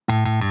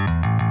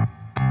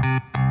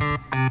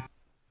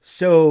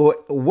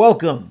So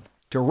welcome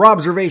to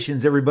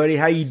Robservations, everybody.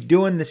 How you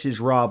doing? This is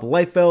Rob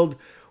Liefeld.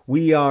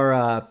 We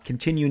are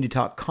continuing to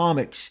talk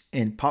comics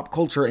and pop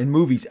culture and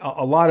movies,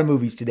 a lot of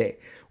movies today.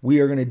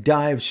 We are going to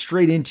dive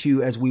straight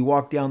into, as we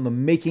walk down the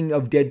making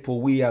of Deadpool,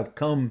 we have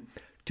come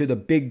to the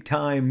big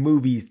time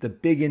movies, the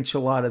big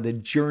enchilada, the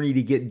journey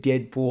to get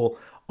Deadpool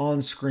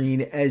on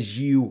screen as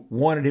you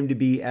wanted him to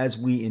be, as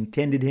we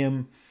intended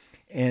him.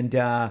 And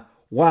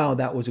wow,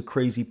 that was a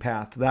crazy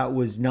path. That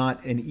was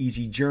not an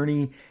easy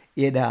journey.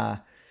 It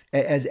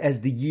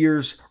as the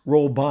years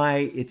roll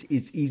by, it's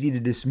easy to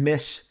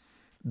dismiss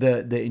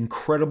the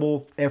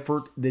incredible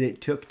effort that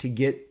it took to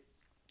get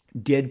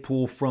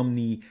Deadpool from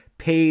the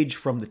page,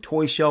 from the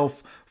toy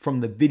shelf,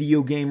 from the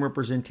video game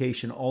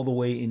representation, all the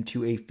way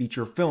into a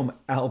feature film,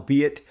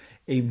 albeit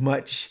a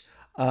much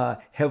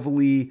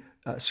heavily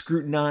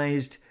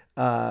scrutinized,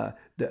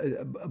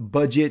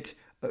 budget,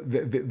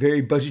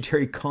 very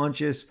budgetary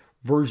conscious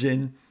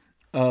version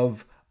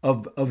of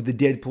the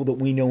Deadpool that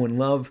we know and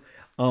love.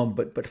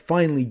 But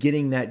finally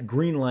getting that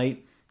green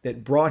light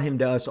that brought him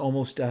to us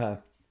almost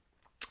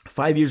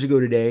 5 years ago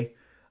today,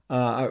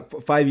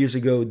 5 years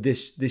ago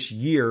this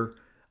year.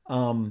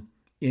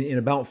 In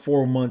about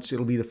 4 months,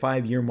 it'll be the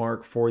 5-year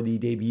mark for the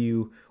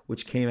debut,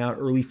 which came out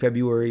early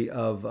February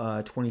of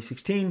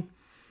 2016,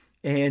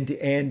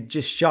 and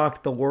just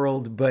shocked the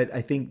world. But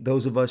I think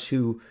those of us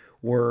who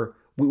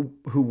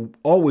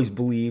always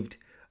believed,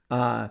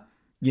 were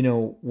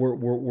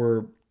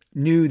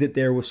knew that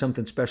there was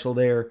something special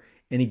there.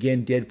 And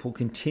again, Deadpool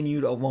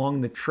continued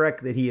along the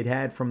trek that he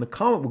had from the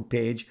comic book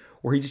page,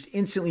 where he just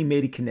instantly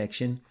made a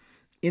connection,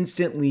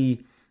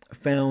 instantly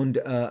found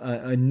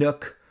a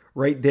nook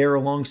right there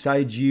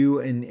alongside you,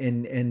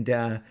 and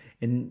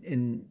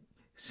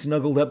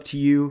snuggled up to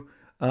you,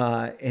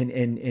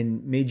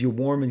 and made you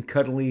warm and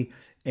cuddly.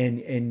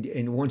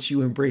 And once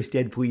you embraced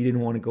Deadpool, you didn't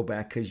want to go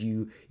back because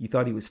you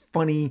thought he was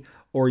funny,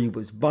 or he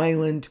was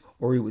violent,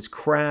 or he was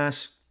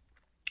crass,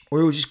 or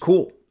he was just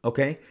cool.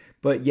 Okay.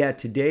 But yeah,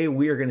 today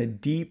we are going to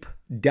deep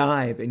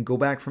dive and go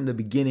back from the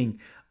beginning.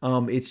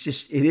 It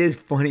is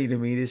funny to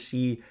me to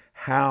see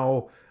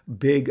how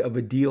big of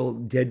a deal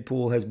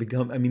Deadpool has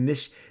become. I mean,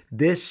 this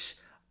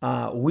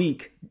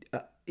week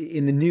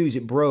in the news,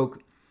 it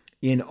broke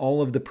in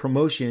all of the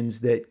promotions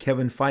that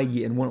Kevin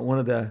Feige and one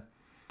of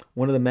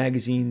the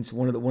magazines,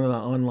 one of the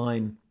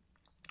online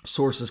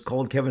sources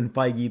called Kevin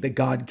Feige the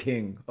God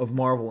King of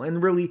Marvel.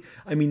 And really,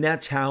 I mean,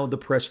 that's how the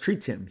press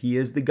treats him. He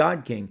is the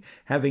God King.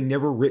 Having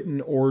never written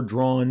or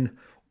drawn,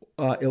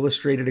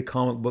 illustrated a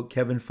comic book,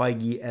 Kevin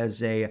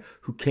Feige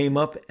who came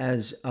up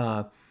as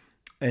an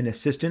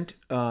assistant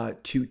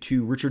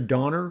to Richard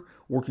Donner,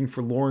 working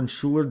for Lauren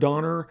Schuler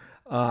Donner,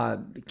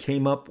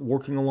 came up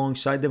working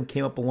alongside them,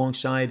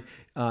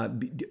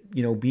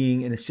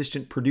 being an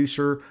assistant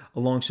producer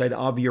alongside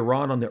Avi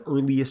Arad on the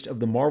earliest of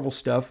the Marvel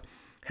stuff,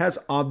 has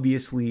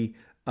obviously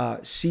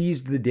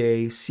seized the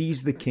day,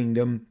 seized the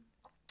kingdom,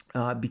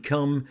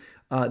 become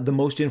the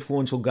most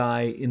influential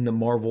guy in the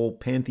Marvel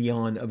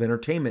pantheon of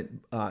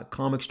entertainment,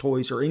 comics,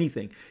 toys, or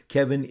anything.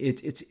 Kevin,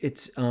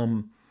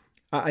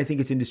 I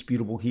think it's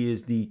indisputable. He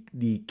is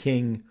the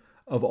king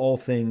of all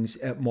things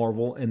at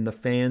Marvel, and the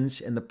fans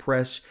and the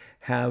press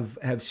have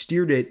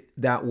steered it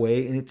that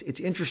way. And it's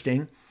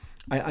interesting.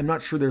 I'm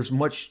not sure there's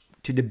much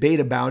to debate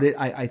about it.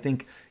 I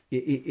think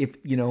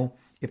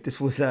if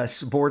this was a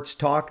sports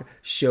talk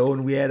show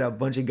and we had a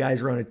bunch of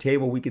guys around a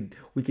table, we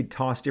could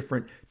toss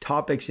different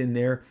topics in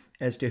there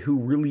as to who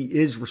really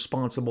is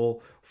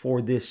responsible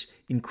for this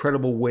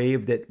incredible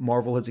wave that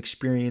Marvel has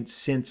experienced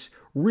since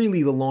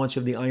really the launch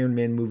of the Iron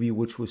Man movie,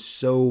 which was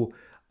so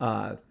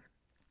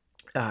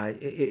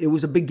it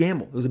was a big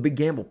gamble. It was a big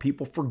gamble.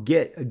 People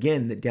forget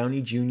again that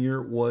Downey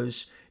Jr.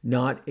 was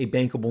not a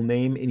bankable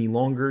name any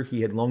longer.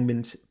 He had long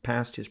been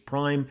past his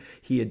prime.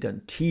 He had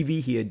done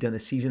TV. He had done a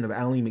season of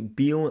Ally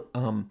McBeal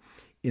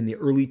in the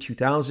early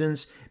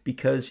 2000s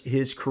because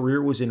his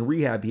career was in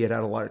rehab. He had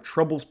a lot of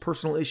troubles,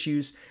 personal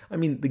issues. I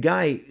mean, the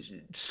guy,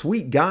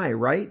 sweet guy,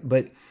 right?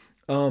 But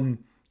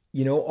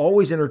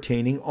always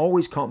entertaining,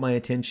 always caught my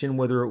attention,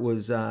 whether it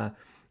was the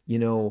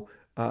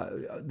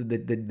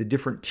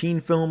different teen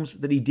films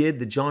that he did,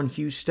 the John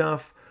Hughes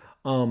stuff,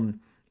 and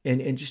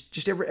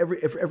just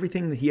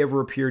everything that he ever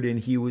appeared in,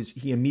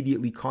 he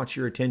immediately caught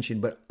your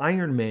attention. But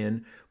Iron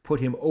Man put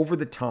him over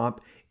the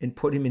top and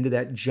put him into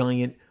that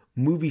giant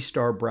movie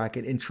star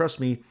bracket. And trust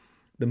me,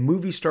 the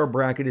movie star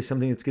bracket is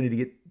something that's going to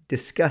get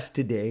discussed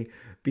today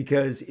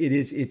because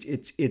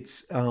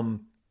it's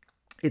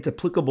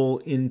applicable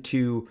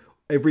into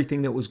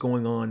everything that was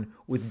going on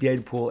with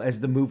Deadpool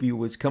as the movie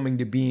was coming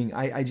to being.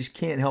 I just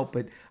can't help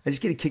but I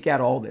just get a kick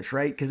out of all this,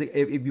 right? Because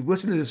if you've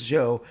listened to this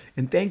show,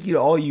 and thank you to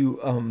all you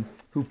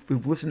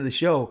who've listened to the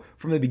show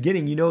from the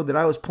beginning, you know that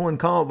I was pulling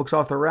comic books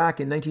off the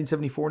rack in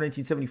 1974,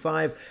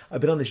 1975.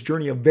 I've been on this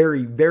journey a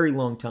very, very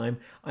long time.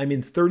 I'm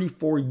in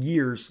 34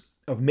 years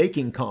of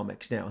making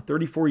comics now.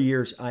 34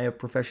 years I have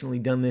professionally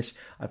done this.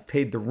 I've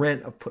paid the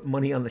rent. I've put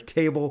money on the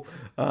table,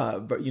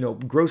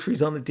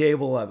 groceries on the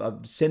table.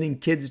 I'm sending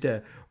kids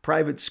to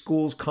private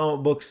schools.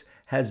 Comic books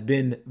has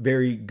been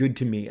very good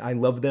to me. I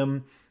love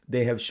them.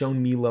 They have shown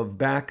me love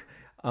back.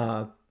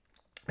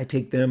 I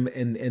take them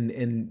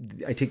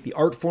and I take the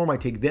art form. I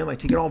take them. I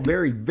take it all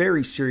very,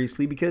 very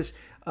seriously because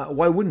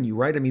why wouldn't you,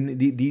 right? I mean,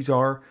 these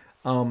are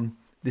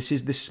this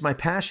is my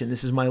passion.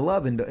 This is my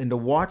love, and to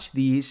watch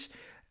these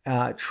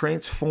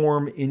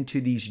transform into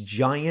these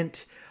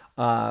giant,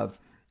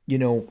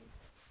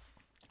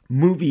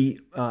 movie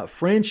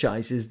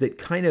franchises that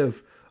kind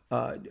of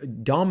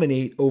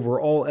dominate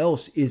over all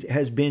else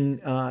has been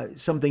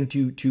something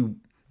to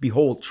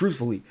behold.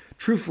 Truthfully,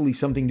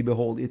 something to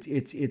behold.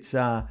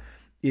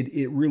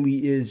 It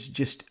really is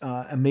just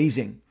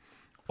amazing,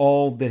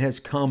 all that has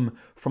come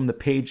from the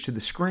page to the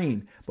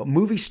screen. But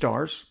movie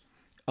stars,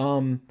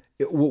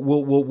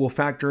 we'll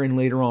factor in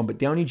later on. But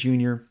Downey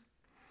Jr.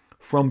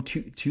 from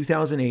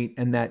 2008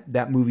 and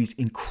that movie's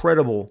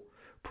incredible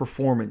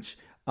performance,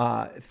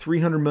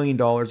 $300 million.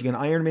 Again,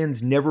 Iron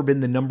Man's never been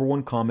the number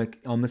one comic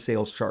on the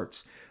sales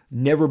charts.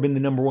 Never been the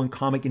number one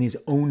comic in his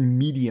own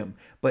medium,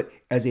 but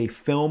as a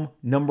film,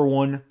 number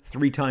one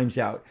 3 times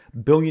out.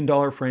 $1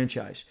 billion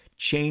franchise.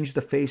 Changed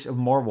the face of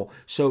Marvel.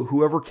 So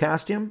whoever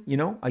cast him,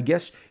 I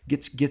guess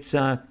gets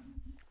a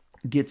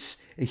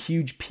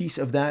huge piece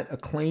of that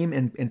acclaim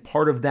and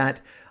part of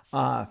that,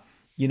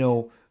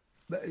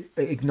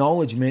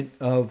 acknowledgement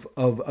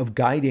of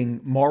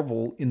guiding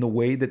Marvel in the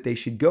way that they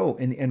should go.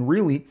 And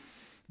really,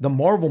 the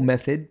Marvel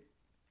method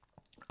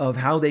of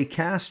how they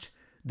cast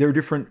their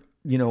different,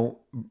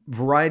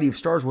 variety of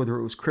stars, whether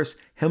it was Chris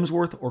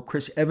Hemsworth or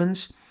Chris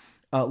Evans,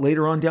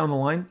 later on down the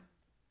line,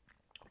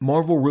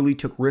 Marvel really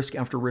took risk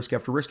after risk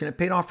after risk, and it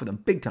paid off for them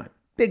big time.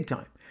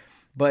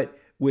 But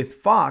with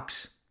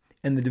Fox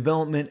and the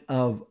development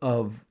of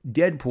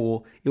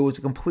Deadpool, it was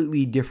a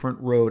completely different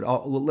road.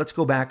 Let's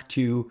go back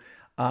to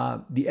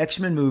the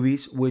X-Men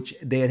movies, which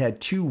they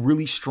had 2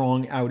 really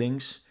strong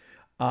outings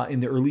in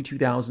the early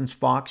 2000s.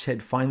 Fox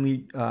had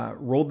finally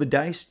rolled the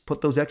dice,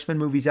 put those X-Men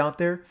movies out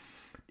there.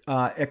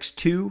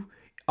 X2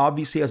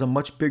 obviously has a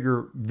much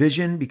bigger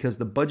vision because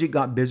the budget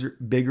got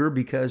bigger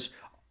because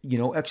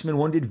X-Men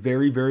 1 did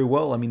very, very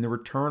well. I mean, the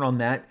return on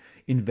that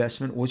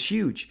investment was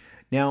huge.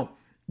 Now,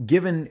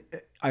 given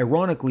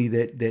ironically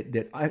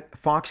that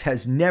Fox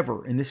has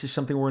never, and this is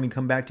something we're going to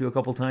come back to a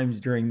couple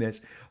times during this,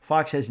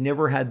 Fox has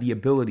never had the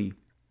ability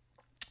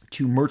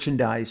to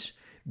merchandise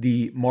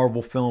the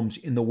Marvel films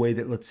in the way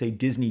that, let's say,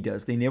 Disney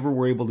does. They never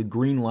were able to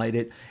greenlight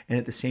it and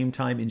at the same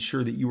time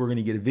ensure that you were going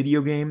to get a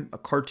video game, a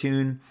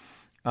cartoon,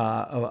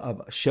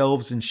 of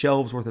shelves and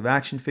shelves worth of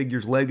action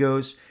figures,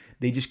 Legos.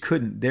 They just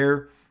couldn't.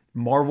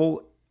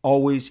 Marvel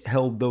always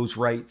held those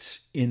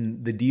rights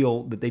in the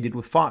deal that they did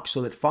with Fox,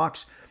 so that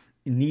Fox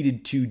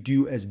needed to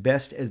do as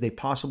best as they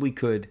possibly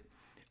could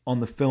on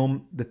the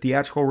film, the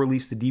theatrical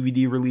release, the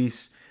DVD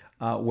release,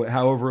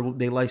 however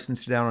they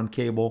licensed it out on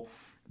cable.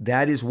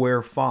 That is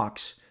where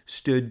Fox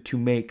stood to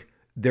make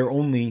their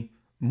only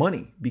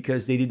money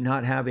because they did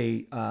not have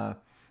a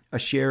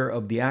share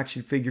of the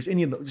action figures,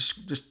 any of the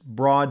just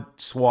broad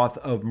swath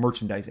of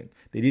merchandising.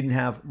 They didn't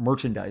have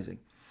merchandising.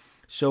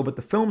 So, but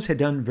the films had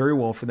done very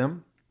well for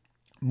them.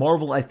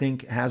 Marvel, I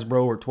think,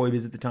 Hasbro or Toy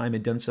Biz at the time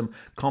had done some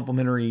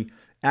complimentary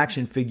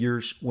action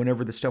figures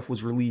whenever the stuff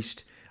was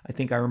released. I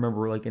think I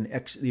remember like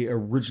the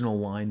original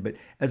line. But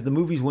as the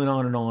movies went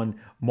on and on,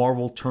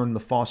 Marvel turned the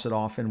faucet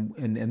off,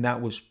 and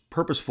that was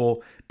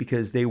purposeful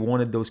because they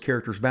wanted those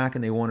characters back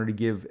and they wanted to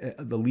give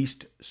the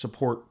least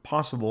support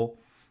possible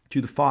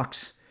to the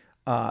Fox,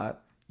 to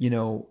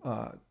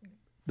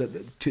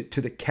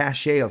the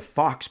cachet of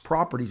Fox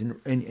properties.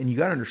 And you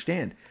got to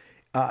understand,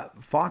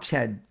 Fox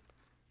had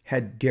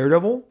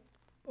Daredevil.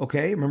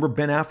 Okay, remember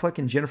Ben Affleck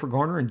and Jennifer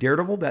Garner and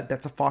Daredevil?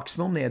 That's a Fox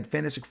film. They had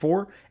Fantastic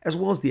Four as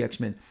well as the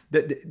X-Men.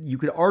 That you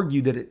could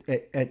argue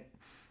that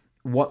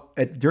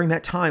during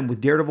that time with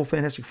Daredevil,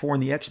 Fantastic Four,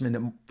 and the X-Men,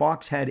 that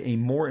Fox had a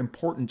more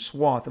important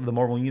swath of the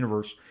Marvel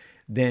Universe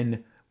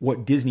than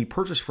what Disney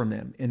purchased from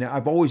them. And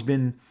I've always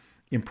been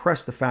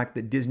impressed the fact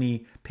that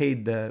Disney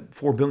paid the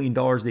 $4 billion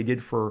they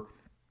did for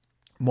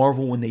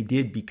Marvel when they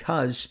did,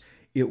 because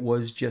it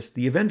was just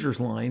the Avengers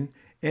line.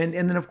 And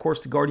then, of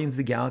course, the Guardians of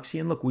the Galaxy.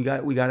 And look, we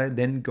got to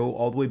then go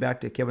all the way back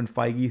to Kevin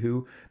Feige,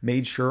 who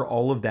made sure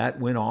all of that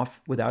went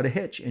off without a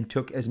hitch and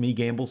took as many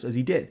gambles as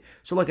he did.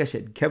 So like I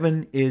said,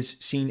 Kevin is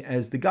seen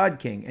as the God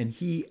King, and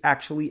he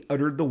actually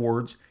uttered the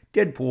words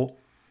Deadpool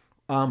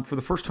for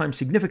the first time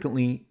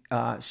significantly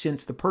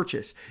since the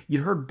purchase.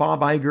 You'd heard Bob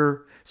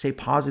Iger say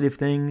positive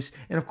things.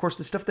 And, of course,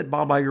 the stuff that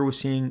Bob Iger was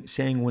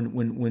saying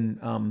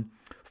when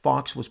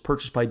Fox was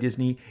purchased by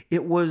Disney,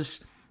 it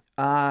was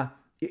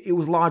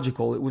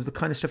logical. It was the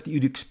kind of stuff that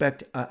you'd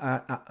expect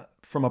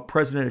from a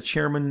president, a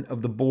chairman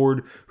of the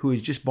board who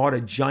has just bought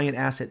a giant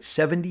asset,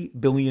 $70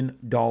 billion.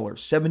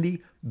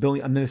 $70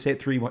 billion. I'm going to say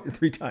it three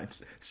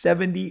times.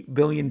 $70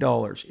 billion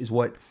is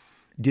what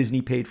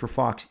Disney paid for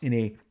Fox in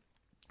a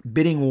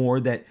bidding war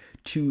that,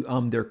 to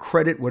their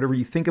credit, whatever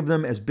you think of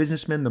them as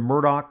businessmen, the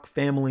Murdoch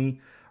family,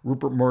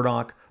 Rupert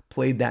Murdoch,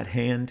 played that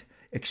hand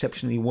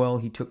exceptionally well.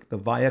 He took the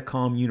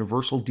Viacom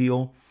Universal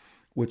deal,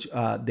 which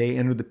they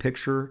entered the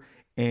picture,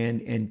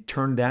 and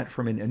turned that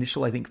from an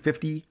initial, I think,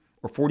 50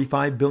 or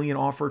 45 billion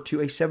offer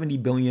to a 70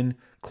 billion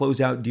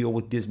closeout deal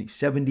with Disney.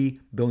 $70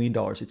 billion.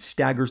 It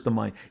staggers the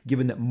mind,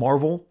 given that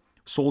Marvel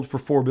sold for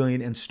 4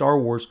 billion and Star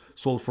Wars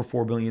sold for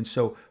 4 billion.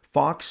 So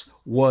Fox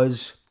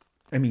was,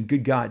 I mean,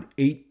 good God,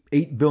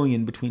 8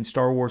 billion between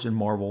Star Wars and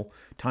Marvel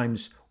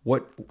times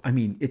what, I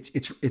mean,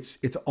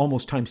 it's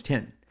almost times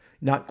 10.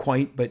 Not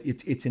quite, but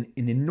it's an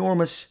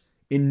enormous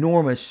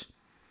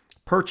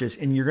purchase.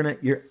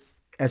 And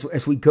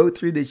as we go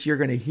through this, you're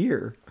gonna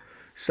hear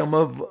some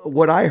of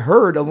what I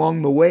heard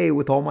along the way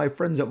with all my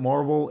friends at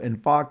Marvel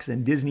and Fox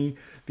and Disney,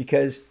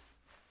 because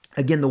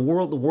again, the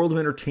world of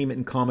entertainment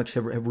and comics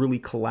have really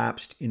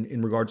collapsed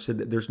in regards to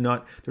that. There's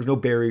no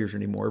barriers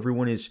anymore.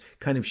 Everyone is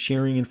kind of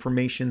sharing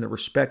information. The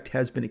respect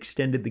has been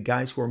extended. The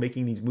guys who are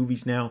making these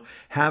movies now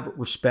have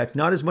respect,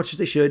 not as much as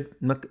they should.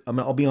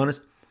 I'll be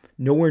honest,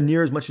 nowhere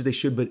near as much as they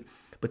should,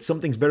 but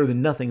something's better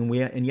than nothing,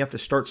 and you have to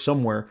start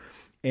somewhere.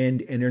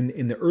 And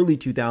in the early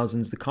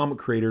 2000s, the comic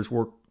creators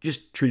were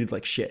just treated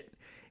like shit,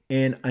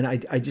 and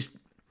I just,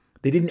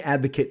 they didn't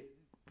advocate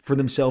for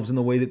themselves in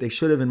the way that they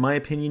should have. In my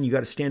opinion, you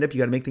got to stand up. You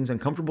got to make things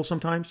uncomfortable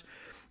sometimes.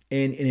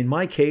 And in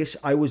my case,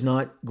 I was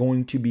not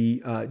going to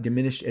be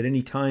diminished at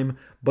any time,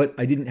 but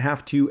I didn't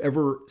have to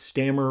ever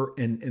stammer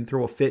and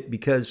throw a fit,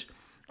 because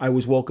I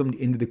was welcomed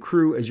into the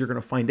crew, as you're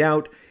going to find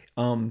out,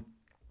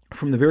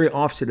 from the very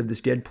offset of this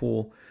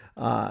Deadpool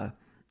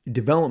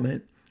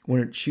development,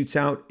 when it shoots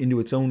out into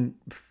its own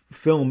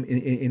film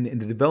in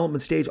the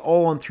development stage,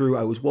 all on through,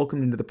 I was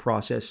welcomed into the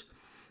process,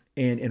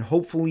 and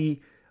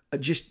hopefully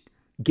just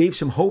gave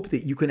some hope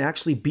that you can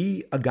actually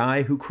be a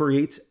guy who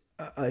creates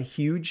a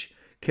huge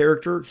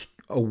character,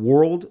 a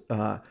world,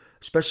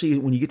 especially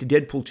when you get to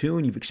Deadpool 2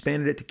 and you've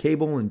expanded it to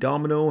Cable and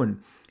Domino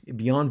and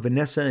beyond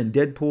Vanessa and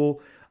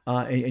Deadpool,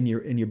 and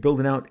you're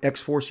building out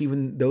X-Force,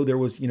 even though there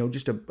was,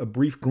 just a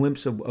brief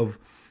glimpse of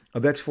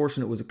X-Force,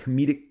 and it was a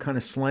comedic kind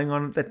of slang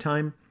on it at that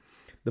time.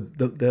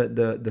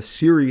 The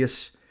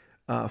serious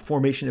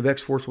formation of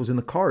X-Force was in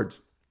the cards.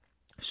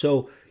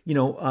 So,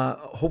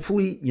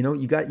 hopefully,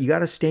 you got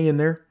to stay in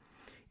there.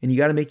 And you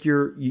got to make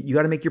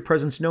your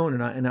presence known,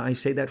 and I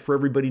say that for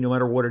everybody, no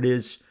matter what it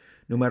is,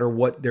 no matter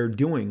what they're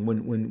doing.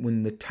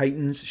 When the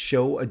Titans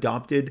show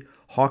adopted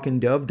Hawk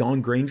and Dove,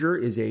 Dawn Granger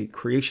is a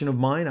creation of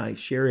mine. I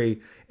share a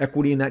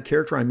equity in that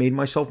character. I made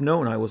myself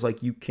known. I was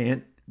like, you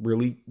can't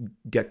really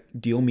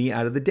deal me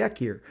out of the deck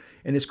here.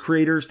 And as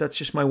creators, that's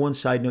just my one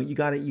side note. You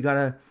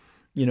gotta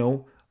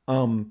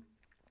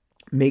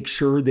make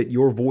sure that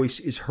your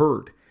voice is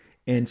heard.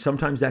 And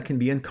sometimes that can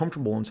be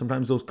uncomfortable. And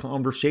sometimes those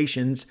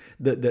conversations,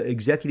 the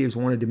executives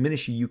want to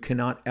diminish you. You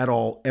cannot at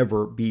all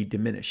ever be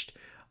diminished.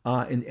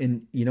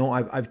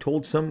 I've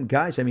told some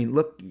guys, I mean,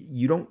 look,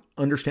 you don't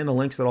understand the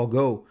lengths that I'll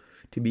go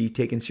to be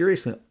taken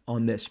seriously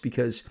on this,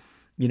 because,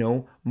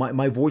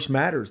 my voice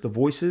matters. The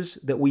voices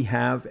that we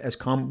have as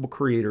comic book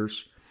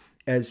creators,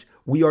 as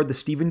we are the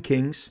Stephen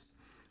Kings,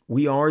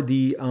 we are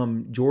the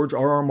George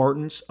R.R.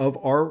 Martins of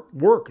our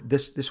work.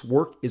 This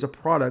work is a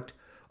product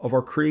of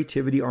our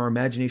creativity, our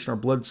imagination, our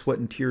blood, sweat,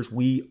 and tears.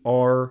 We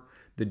are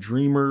the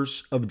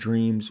dreamers of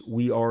dreams.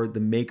 We are the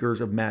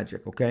makers of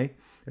magic, okay?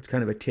 That's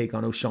kind of a take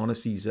on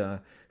O'Shaughnessy's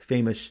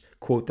famous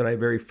quote that I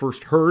very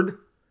first heard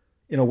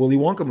in a Willy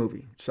Wonka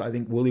movie. So I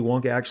think Willy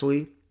Wonka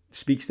actually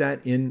speaks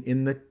that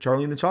in the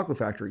Charlie and the Chocolate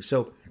Factory.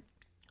 So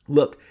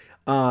look,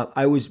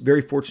 I was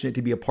very fortunate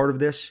to be a part of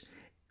this,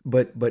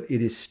 but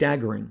it is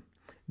staggering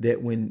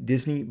that when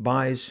Disney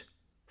buys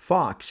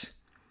Fox,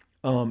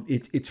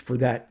 it's for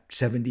that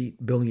 $70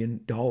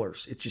 billion.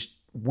 It's just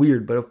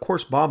weird. But of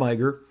course, Bob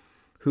Iger,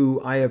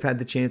 who I have had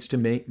the chance to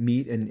meet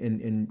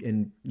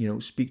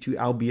and speak to,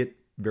 albeit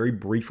very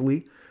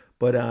briefly,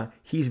 but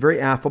he's very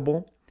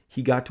affable.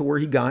 He got to where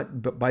he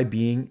got by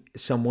being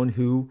someone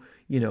who,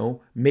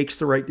 makes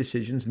the right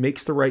decisions,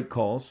 makes the right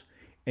calls.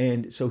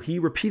 And so he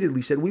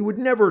repeatedly said, we would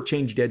never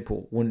change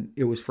Deadpool when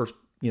it was first,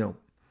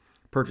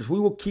 purchased. We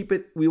will keep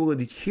it. We will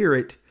adhere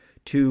it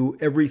to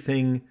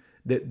everything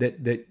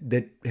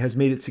that has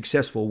made it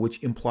successful,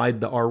 which implied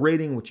the R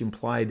rating, which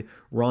implied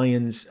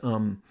Ryan's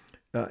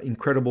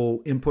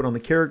incredible input on the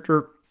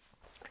character.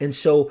 And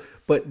so,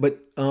 but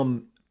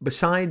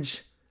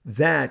besides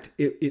that,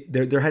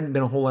 there hadn't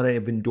been a whole lot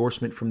of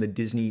endorsement from the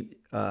Disney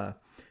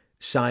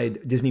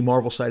Disney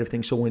Marvel side of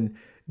things. So when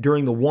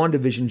during the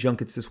WandaVision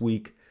junkets this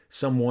week,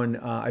 someone,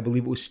 I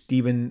believe it was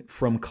Steven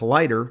from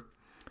Collider,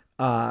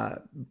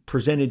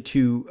 presented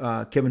to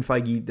Kevin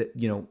Feige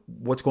that,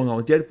 what's going on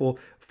with Deadpool.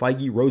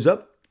 Feige rose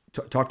up,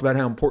 talked about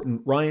how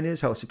important Ryan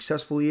is, how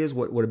successful he is,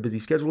 what a busy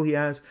schedule he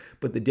has,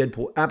 but the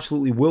Deadpool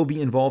absolutely will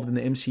be involved in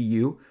the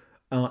MCU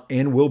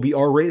and will be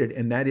R-rated.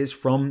 And that is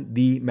from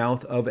the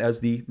mouth of, as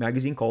the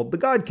magazine called, the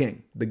God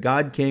King. The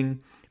God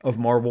King of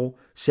Marvel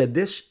said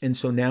this, and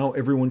so now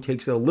everyone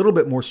takes it a little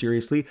bit more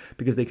seriously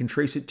because they can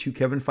trace it to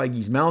Kevin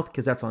Feige's mouth,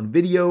 because that's on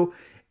video,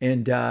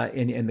 and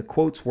the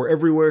quotes were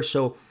everywhere.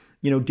 So,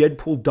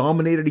 Deadpool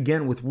dominated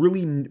again with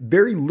really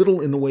very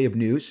little in the way of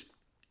news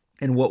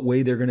and what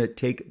way they're going to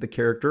take the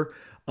character.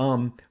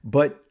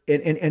 But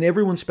and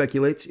everyone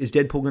speculates, is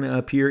Deadpool going to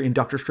appear in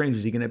Doctor Strange?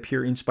 Is he going to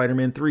appear in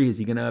Spider-Man 3? Is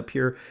he going to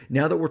appear,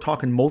 now that we're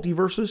talking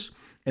multiverses,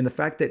 and the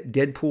fact that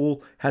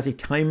Deadpool has a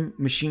time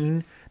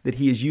machine that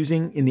he is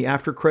using in the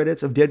after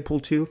credits of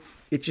Deadpool 2,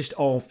 it just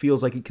all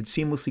feels like it could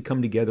seamlessly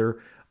come together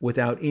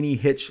without any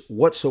hitch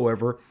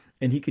whatsoever,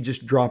 and he could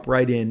just drop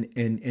right in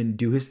and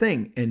do his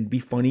thing and be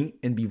funny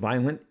and be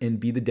violent and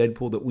be the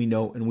Deadpool that we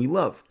know and we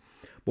love.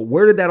 But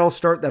where did that all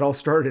start? That all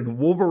started in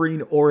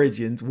Wolverine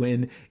Origins,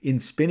 when, in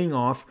spinning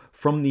off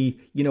from the,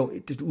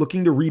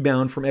 looking to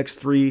rebound from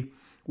X3,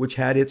 which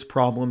had its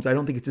problems. I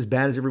don't think it's as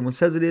bad as everyone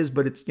says it is,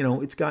 but it's,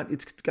 it's got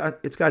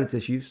its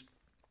issues.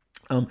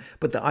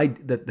 But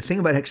the thing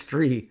about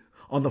X3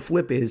 on the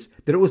flip is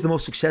that it was the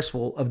most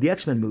successful of the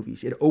X-Men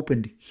movies. It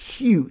opened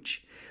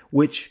huge,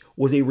 which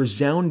was a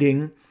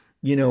resounding,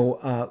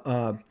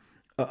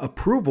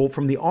 approval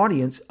from the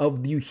audience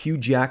of the Hugh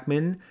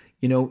Jackman,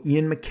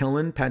 Ian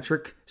McKellen,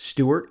 Patrick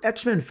Stewart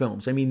X-Men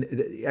films. I mean,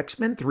 the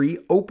X-Men 3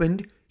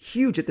 opened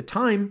huge at the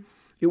time.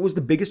 It was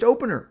the biggest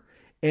opener,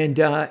 and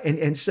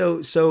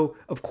so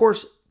of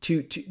course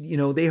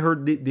they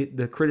heard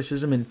the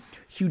criticism, and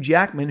Hugh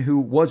Jackman, who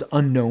was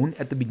unknown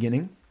at the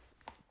beginning,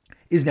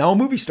 is now a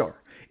movie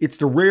star. It's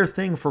the rare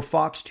thing for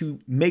Fox to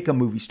make a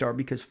movie star,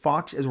 because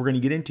Fox, as we're going to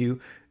get into,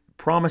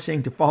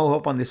 promising to follow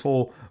up on this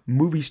whole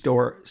movie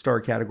star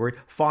category.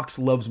 Fox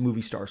loves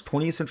movie stars.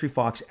 20th Century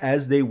Fox,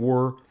 as they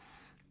were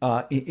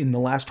in the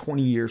last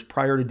 20 years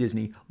prior to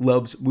Disney,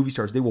 loves movie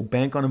stars. They will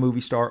bank on a movie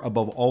star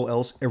above all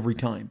else every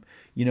time.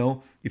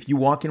 If you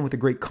walk in with a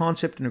great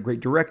concept and a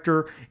great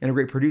director and a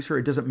great producer,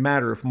 it doesn't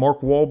matter if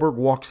Mark Wahlberg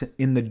walks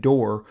in the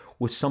door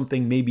with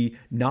something maybe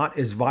not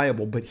as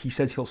viable, but he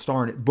says he'll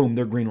star in it. Boom,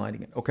 they're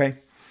greenlighting it. Okay.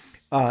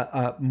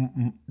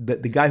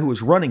 The guy who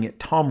was running it,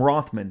 Tom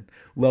Rothman,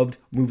 loved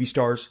movie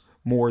stars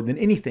more than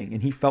anything,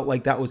 and he felt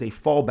like that was a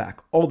fallback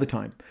all the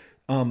time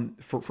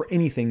for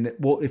anything that,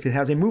 well, if it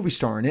has a movie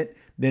star in it,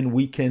 then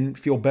we can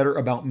feel better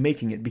about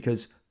making it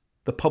because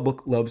the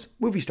public loves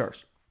movie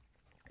stars.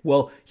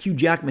 Well, Hugh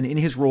Jackman, in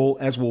his role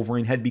as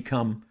Wolverine, had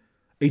become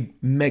a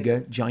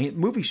mega giant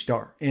movie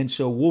star, and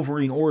so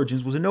Wolverine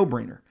Origins was a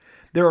no-brainer.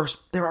 There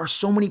are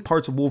so many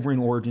parts of Wolverine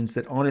Origins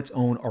that on its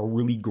own are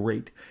really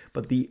great,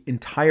 but the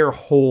entire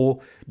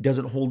whole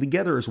doesn't hold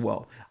together as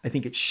well. I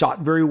think it's shot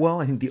very well.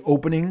 I think the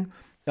opening,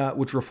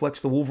 which reflects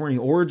the Wolverine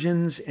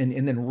Origins, and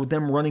then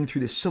them running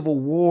through the Civil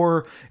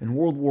War and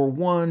World War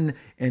I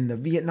and the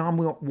Vietnam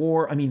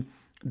War. I mean,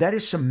 that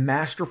is some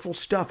masterful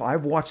stuff.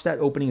 I've watched that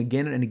opening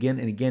again and again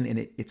and again,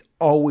 and it's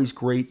always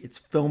great. It's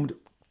filmed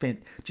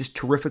just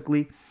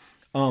terrifically.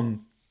 I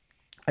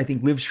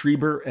think Liv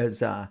Schreiber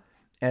as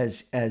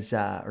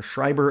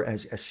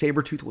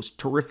Sabretooth was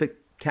terrific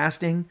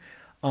casting.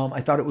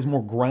 I thought it was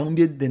more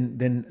grounded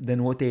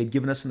than what they had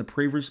given us in the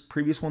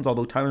previous ones,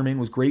 although Tyler Mane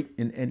was great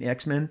in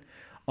X-Men.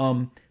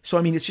 So,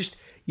 I mean, it's just,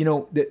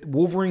 that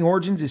Wolverine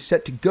Origins is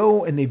set to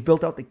go, and they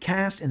built out the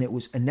cast, and it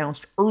was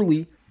announced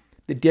early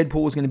that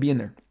Deadpool was going to be in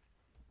there.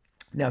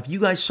 Now, if you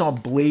guys saw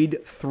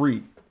Blade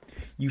 3,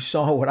 you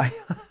saw what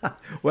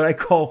I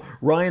call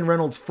Ryan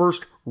Reynolds'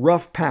 first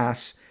rough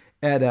pass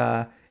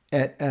at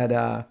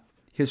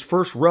his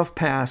first rough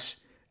pass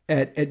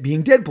at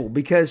being Deadpool,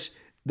 because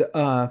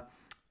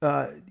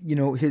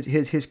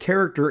his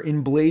character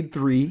in Blade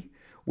 3,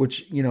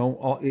 which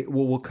it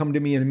will come to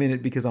me in a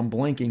minute because I'm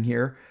blanking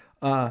here,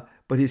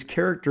 but his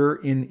character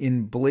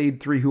in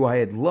Blade 3, who I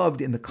had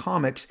loved in the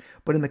comics,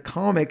 but in the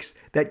comics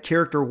that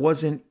character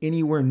wasn't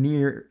anywhere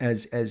near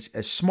as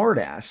smart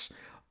ass,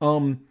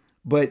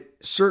 but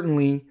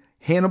certainly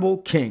Hannibal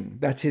King,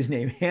 that's his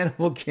name,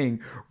 Hannibal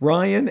King.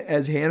 Ryan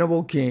as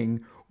Hannibal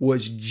King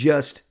was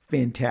just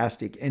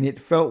fantastic, and it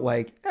felt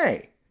like,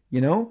 hey,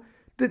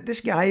 that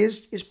this guy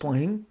is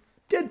playing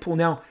Deadpool.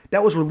 Now,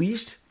 that was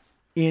released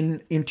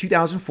in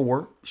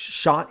 2004,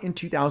 shot in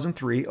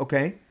 2003,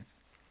 okay?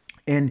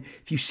 And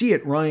if you see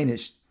it, Ryan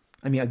is,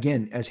 I mean,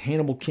 again, as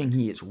Hannibal King,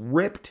 he is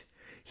ripped,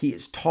 he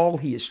is tall,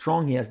 he is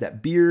strong, he has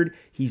that beard,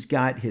 he's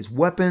got his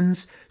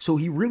weapons, so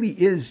he really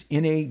is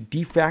in a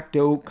de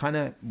facto kind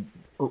of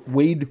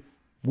Wade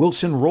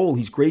Wilson role.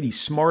 He's great, he's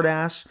smart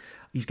ass,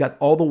 he's got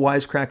all the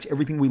wisecracks,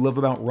 everything we love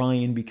about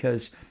Ryan,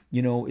 because,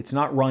 it's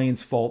not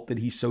Ryan's fault that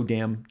he's so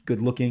damn good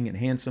looking and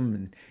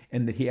handsome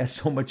and that he has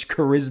so much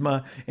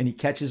charisma and he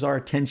catches our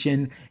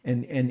attention,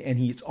 and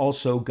he's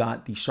also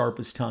got the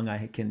sharpest tongue.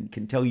 I can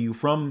tell you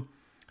from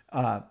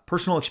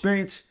personal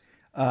experience,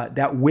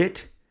 that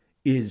wit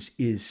is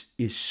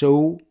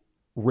so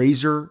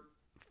razor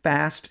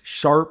fast,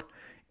 sharp,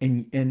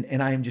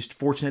 and I am just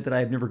fortunate that I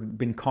have never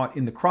been caught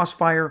in the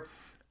crossfire.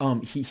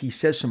 He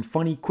says some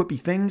funny, quippy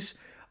things,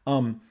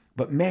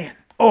 but man,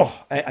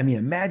 I mean,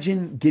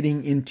 imagine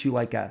getting into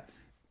like a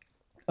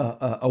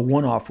a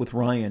one-off with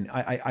Ryan.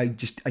 I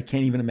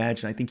can't even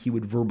imagine. I think he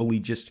would verbally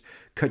just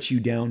cut you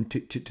down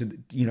to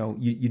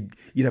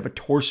you'd have a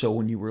torso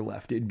when you were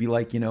left. It'd be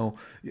like, in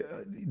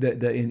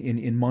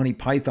Monty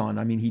Python.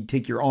 I mean, he'd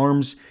take your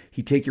arms,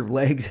 he'd take your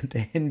legs, at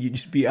the end you'd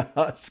just be a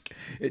husk.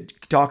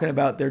 Talking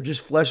about they're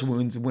just flesh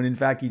wounds, when in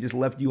fact he just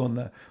left you on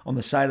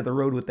the side of the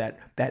road with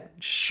that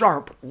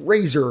sharp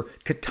razor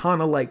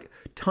katana like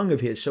tongue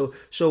of his. So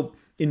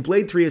in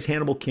Blade 3 as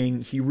Hannibal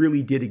King, he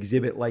really did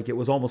exhibit, like, it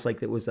was almost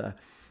like it was a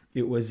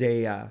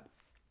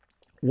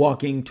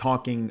walking,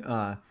 talking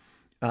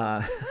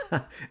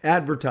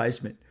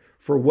advertisement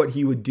for what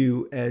he would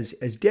do as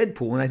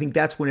Deadpool. And I think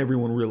that's when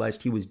everyone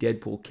realized he was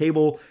Deadpool.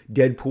 Cable,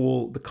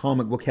 Deadpool, the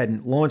comic book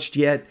hadn't launched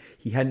yet.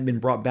 He hadn't been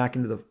brought back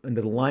into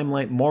the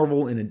limelight.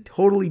 Marvel, in a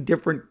totally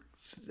different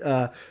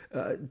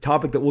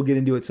topic that we'll get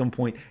into at some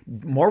point,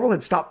 Marvel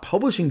had stopped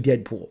publishing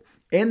Deadpool.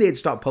 And they had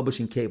stopped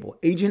publishing Cable.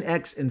 Agent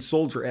X and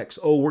Soldier X.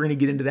 Oh, we're going to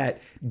get into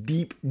that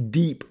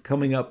deep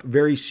coming up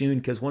very soon,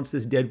 because once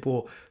this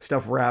Deadpool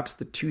stuff wraps,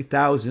 the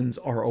 2000s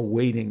are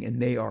awaiting,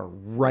 and they are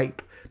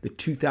ripe. The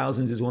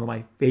 2000s is one of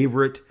my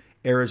favorite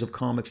eras of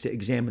comics to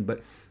examine.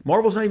 But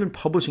Marvel's not even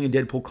publishing a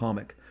Deadpool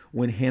comic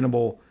when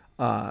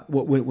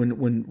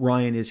when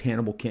Ryan is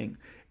Hannibal King.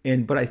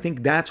 But I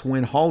think that's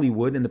when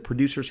Hollywood and the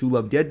producers who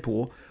love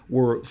Deadpool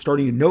were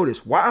starting to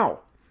notice, wow,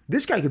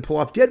 this guy could pull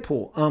off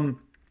Deadpool.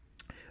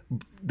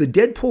 The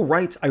Deadpool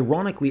rights,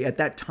 ironically, at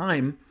that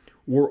time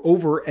were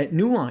over at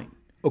New Line,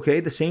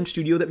 okay, the same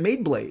studio that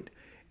made Blade,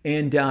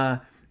 and so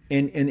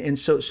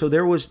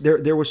there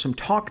was some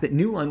talk that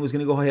New Line was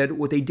going to go ahead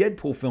with a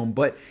Deadpool film,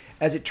 but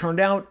as it turned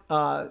out,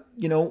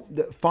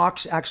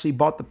 Fox actually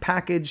bought the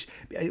package.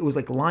 It was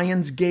like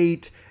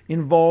Lionsgate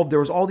involved. There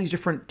was all these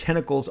different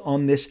tentacles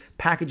on this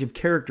package of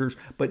characters,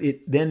 but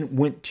it then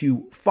went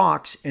to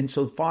Fox, and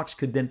so Fox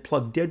could then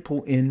plug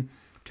Deadpool in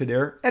to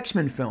their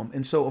X-Men film,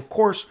 and so of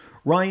course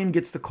Ryan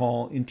gets the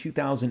call in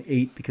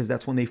 2008, because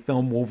that's when they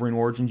filmed Wolverine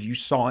Origins. You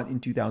saw it in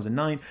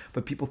 2009,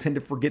 but people tend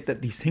to forget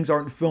that these things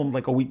aren't filmed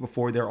like a week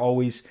before. They're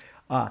always,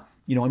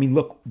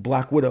 look,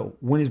 Black Widow.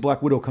 When is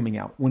Black Widow coming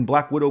out? When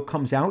Black Widow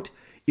comes out,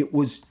 it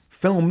was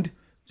filmed,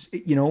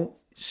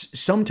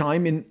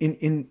 sometime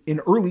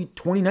in early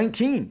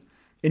 2019.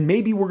 And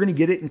maybe we're going to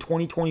get it in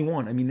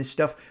 2021. I mean, this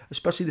stuff,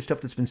 especially the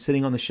stuff that's been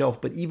sitting on the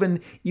shelf, but even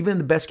in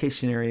the best case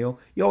scenario,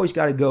 you always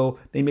got to go,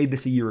 they made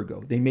this a year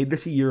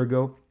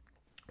ago.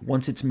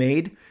 Once it's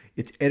made,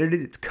 it's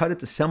edited, it's cut,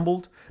 it's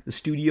assembled. The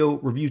studio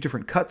reviews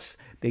different cuts.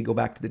 They go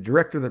back to the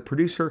director, the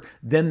producer.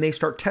 Then they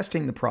start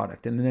testing the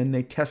product, and then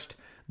they test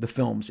the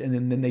films, and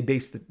then they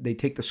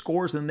take the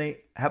scores, and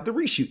they have the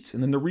reshoots,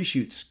 and then the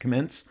reshoots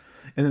commence,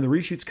 and then the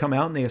reshoots come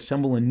out, and they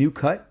assemble a new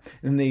cut,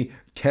 and they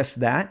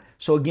test that.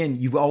 So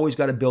again, you've always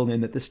got to build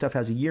in that this stuff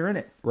has a year in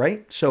it,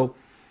 right? So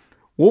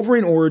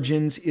Wolverine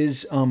Origins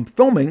is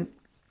filming.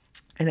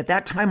 And at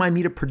that time, I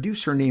meet a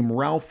producer named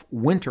Ralph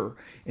Winter,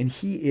 and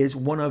he is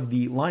one of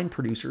the line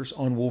producers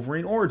on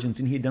Wolverine Origins.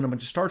 And he had done a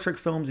bunch of Star Trek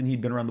films, and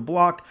he'd been around the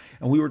block.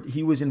 And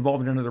he was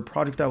involved in another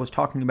project I was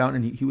talking about,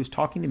 and he was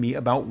talking to me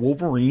about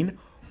Wolverine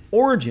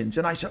Origins.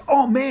 And I said,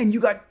 "Oh man, you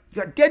got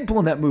Deadpool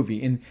in that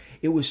movie." And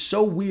it was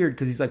so weird,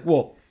 because he's like,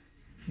 "Well,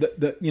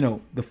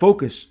 the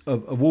focus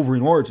of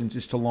Wolverine Origins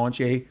is to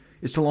launch a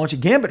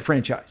Gambit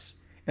franchise."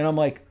 And I'm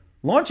like,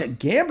 "Launch a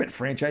Gambit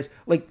franchise?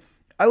 Like,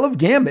 I love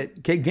Gambit.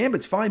 Okay,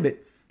 Gambit's fine, but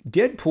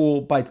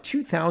Deadpool, by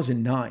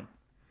 2009,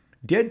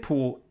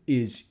 Deadpool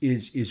is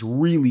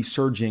really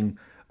surging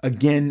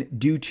again,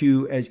 due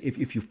to, as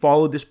if you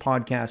followed this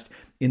podcast,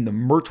 in the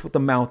Merch with the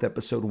Mouth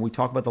episode when we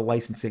talk about the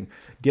licensing,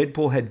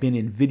 Deadpool had been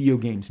in video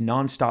games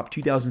nonstop,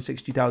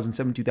 2006,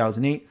 2007,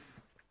 2008.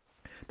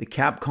 The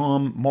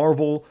Capcom,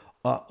 Marvel,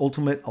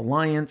 Ultimate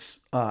Alliance,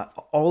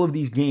 all of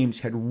these games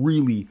had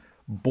really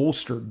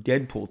bolstered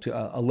Deadpool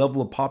to a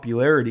level of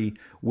popularity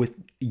with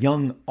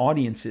young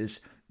audiences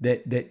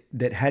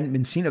that hadn't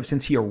been seen of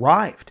since he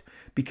arrived.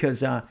 Because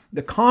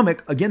the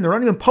comic, again, they're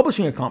not even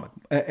publishing a comic.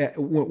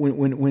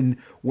 When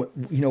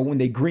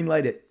they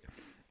greenlight it,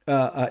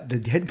 the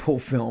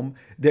Deadpool film,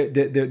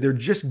 they're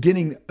just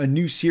getting a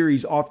new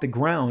series off the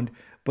ground.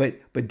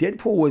 But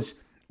Deadpool was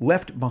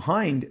left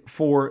behind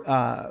for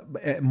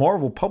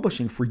Marvel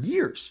Publishing for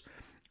years.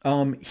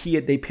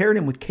 They paired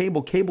him with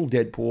Cable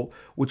Deadpool,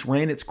 which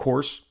ran its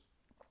course,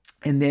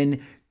 and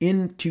then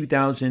in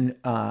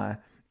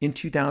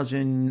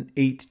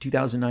 2008,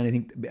 2009, I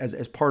think,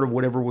 as part of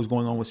whatever was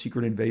going on with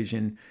Secret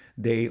Invasion,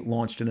 they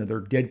launched another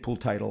Deadpool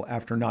title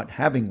after not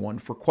having one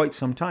for quite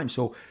some time.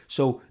 So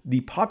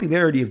the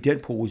popularity of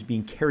Deadpool was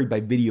being carried by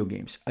video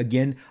games.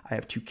 Again, I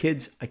have 2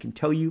 kids. I can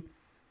tell you,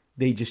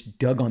 they just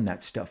dug on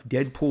that stuff.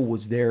 Deadpool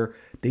was there.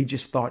 They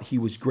just thought he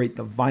was great.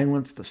 The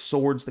violence, the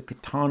swords, the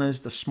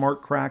katanas, the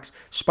smart cracks.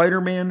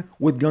 Spider-Man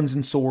with guns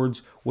and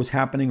swords was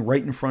happening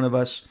right in front of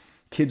us.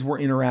 Kids were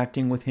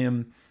interacting with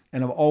him.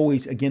 And I've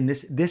always, again,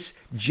 this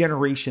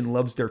generation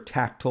loves their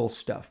tactile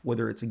stuff,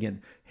 whether it's,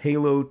 again,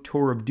 Halo,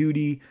 Call of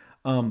Duty,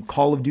 all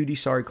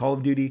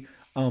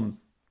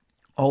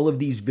of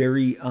these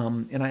very,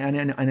 and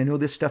I know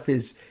this stuff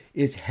is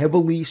is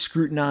heavily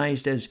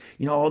scrutinized as,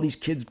 all these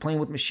kids playing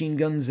with machine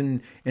guns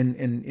and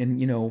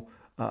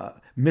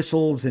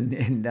missiles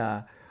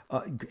and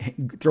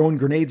throwing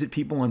grenades at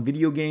people on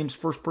video games,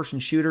 first-person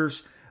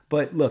shooters.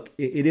 But look,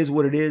 it is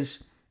what it is.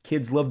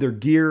 Kids love their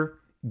gear,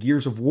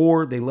 Gears of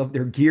War. They love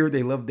their gear.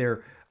 They love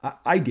their...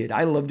 I did.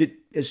 I loved it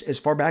as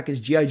far back as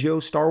G.I. Joe,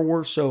 Star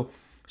Wars. So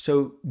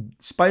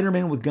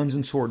Spider-Man with guns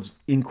and swords,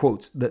 in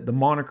quotes, the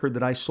moniker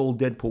that I sold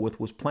Deadpool with,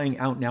 was playing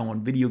out now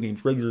on video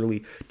games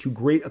regularly to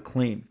great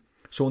acclaim.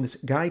 So when this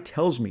guy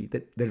tells me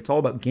that it's all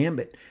about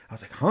Gambit, I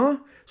was like, huh?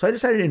 So I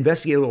decided to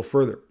investigate a little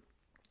further.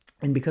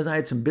 And because I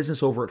had some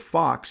business over at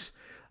Fox,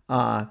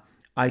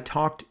 I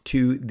talked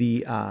to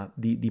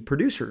the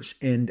producers,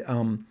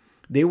 and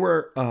they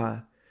were,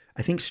 I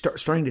think,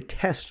 starting to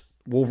test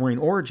Wolverine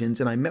Origins.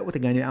 And I met with a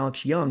guy named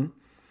Alex Young,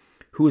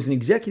 who was an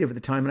executive at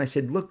the time, and I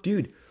said, "Look,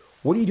 dude,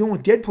 what are you doing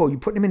with Deadpool? You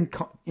putting him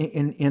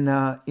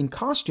in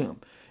costume?"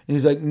 And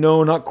he's like,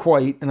 "No, not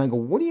quite." And I go,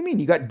 "What do you mean?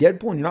 You got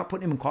Deadpool and you're not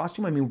putting him in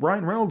costume? I mean,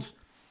 Ryan Reynolds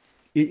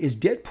is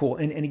Deadpool."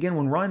 And again,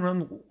 when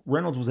Ryan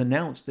Reynolds was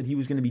announced that he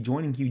was going to be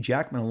joining Hugh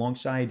Jackman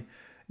alongside,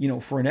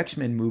 for an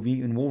X-Men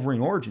movie in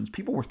Wolverine Origins,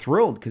 people were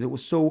thrilled because it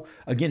was so,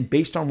 again,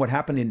 based on what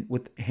happened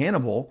with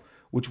Hannibal,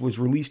 which was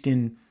released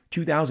in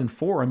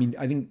 2004. I mean,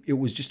 I think it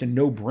was just a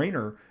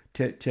no-brainer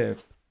to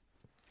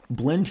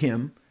blend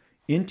him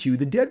into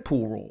the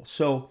Deadpool role.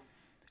 So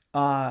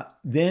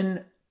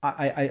then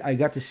I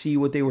got to see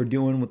what they were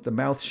doing with the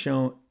mouth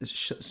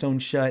sewn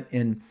shut.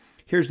 And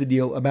here's the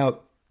deal: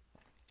 about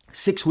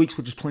 6 weeks,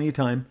 which is plenty of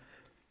time,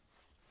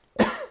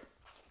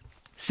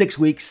 6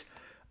 weeks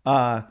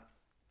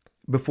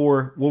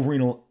before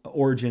Wolverine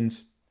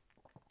Origins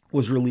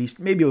was released,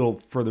 maybe a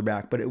little further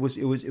back, but it was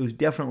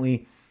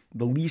definitely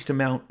the least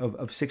amount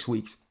of 6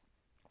 weeks.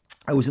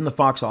 I was in the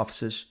Fox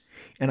offices,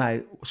 and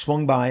I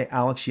swung by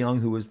Alex Young,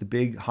 who was the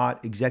big,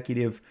 hot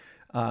executive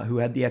who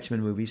had the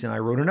X-Men movies, and I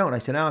wrote a note. I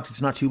said, "Alex,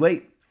 it's not too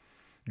late.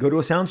 Go to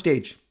a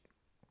soundstage.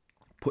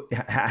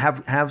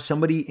 Have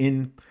somebody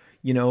in,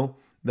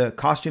 the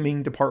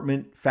costuming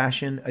department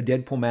fashion a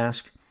Deadpool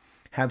mask.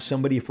 Have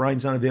somebody, if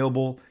Ryan's not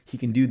available, he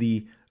can do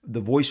the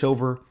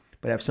voiceover,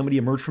 but have somebody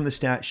emerge from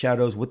the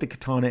shadows with the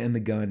katana and the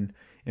gun,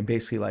 and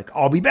basically like,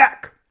 I'll be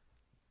back."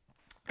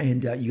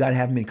 And you got to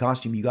have him in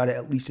costume. You got to,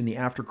 at least in the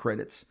after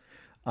credits,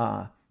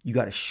 you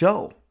got to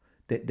show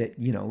that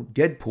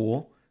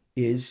Deadpool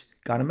is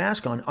got a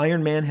mask on.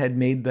 Iron Man had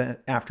made the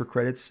after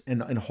credits,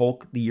 and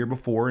Hulk the year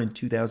before in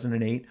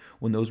 2008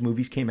 when those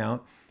movies came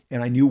out,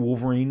 and I knew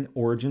Wolverine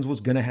Origins was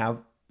going to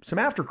have some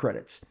after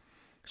credits.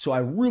 So I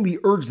really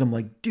urged them,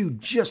 like,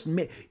 dude,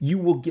 you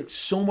will get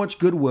so much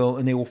goodwill,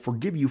 and they will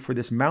forgive you for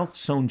this mouth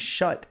sewn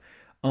shut,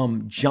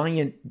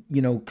 giant,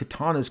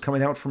 katanas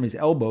coming out from his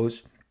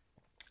elbows.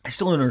 I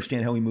still don't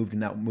understand how he moved in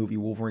that movie,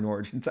 Wolverine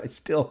Origins. I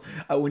still,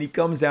 when he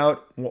comes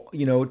out,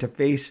 to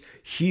face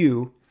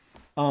Hugh,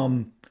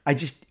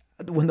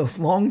 when those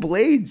long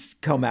blades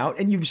come out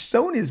and you've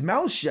sewn his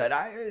mouth shut,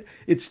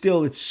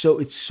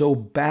 it's so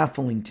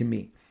baffling to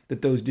me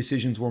that those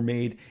decisions were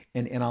made.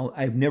 And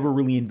I've never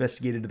really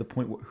investigated to the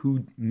point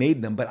who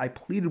made them, but I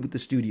pleaded with the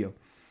studio,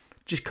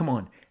 just come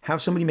on,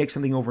 have somebody make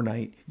something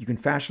overnight. You can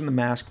fashion the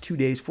mask, 2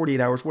 days, 48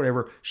 hours,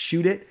 whatever,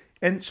 shoot it,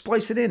 and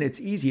splice it in. It's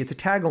easy. It's a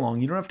tag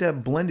along. You don't have to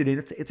blend it in.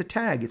 It's a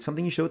tag. It's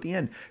something you show at the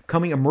end.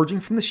 Emerging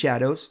from the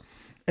shadows,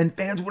 and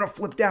fans would have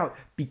flipped out,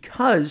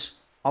 because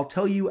I'll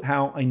tell you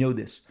how I know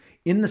this.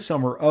 In the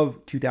summer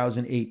of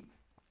 2008,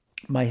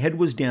 my head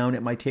was down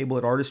at my table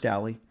at Artist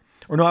Alley.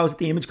 Or no, I was at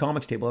the Image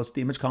Comics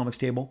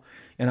table.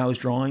 And I was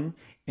drawing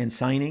and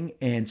signing,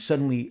 and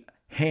suddenly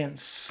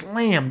hands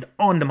slammed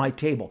onto my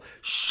table,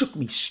 shook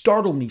me,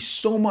 startled me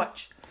so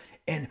much.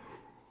 And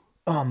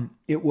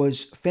it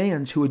was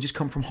fans who had just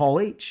come from Hall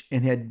H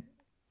and had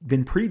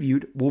been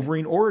previewed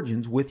Wolverine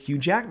Origins with Hugh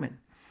Jackman.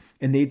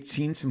 And they'd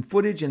seen some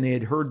footage, and they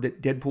had heard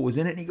that Deadpool was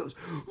in it. And he goes,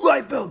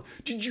 "Liefeld,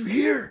 did you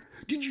hear?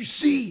 Did you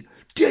see?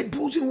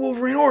 Deadpool's in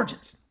Wolverine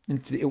Origins."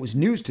 And it was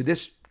news to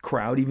this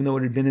crowd, even though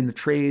it had been in the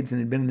trades and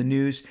had been in the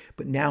news.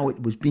 But now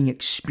it was being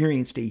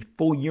experienced a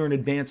full year in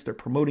advance. They're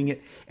promoting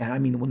it. And I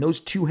mean, when those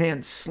two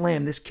hands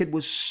slammed, this kid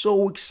was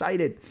so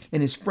excited.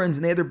 And his friends,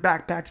 and they had their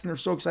backpacks, and they're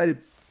so excited.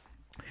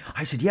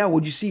 I said, "Yeah,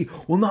 what'd you see?"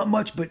 "Well, not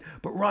much, but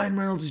Ryan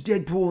Reynolds is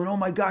Deadpool, and oh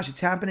my gosh, it's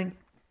happening."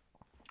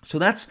 So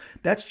that's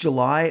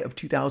July of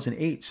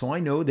 2008. So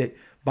I know that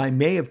by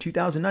May of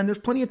 2009, there's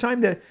plenty of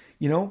time to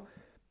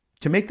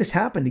make this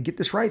happen, to get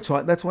this right.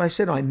 So that's what I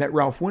said. I met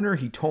Ralph Winter.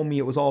 He told me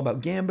it was all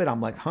about Gambit.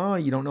 I'm like, huh,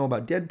 you don't know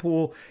about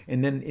Deadpool?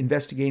 And then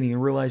investigating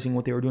and realizing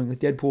what they were doing with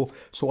Deadpool.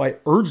 So I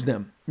urged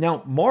them.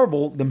 Now,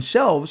 Marvel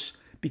themselves,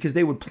 because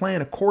they would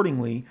plan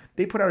accordingly,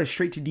 they put out a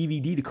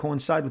straight-to-DVD to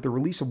coincide with the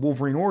release of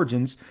Wolverine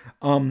Origins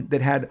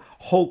that had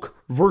Hulk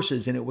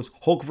versus, and it was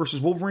Hulk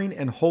versus Wolverine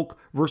and Hulk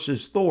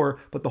versus Thor,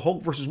 but the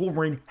Hulk versus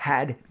Wolverine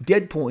had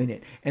Deadpool in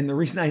it. And the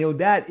reason I know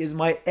that is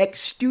my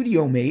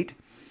ex-studio mate,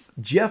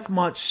 Jeff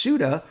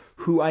Matsuda,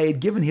 who I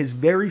had given his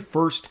very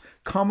first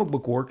comic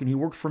book work, and he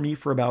worked for me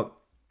for about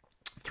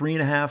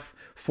 3.5,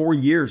 4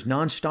 years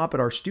nonstop at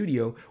our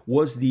studio,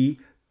 was the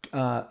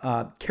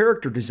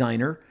character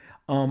designer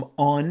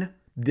on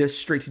this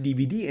straight to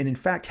DVD, and in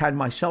fact had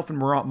myself and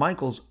Murat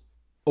Michaels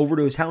over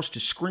to his house to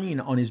screen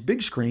on his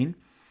big screen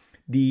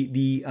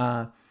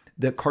the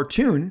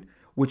cartoon,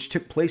 which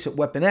took place at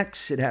Weapon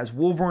X. It has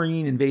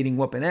Wolverine invading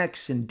Weapon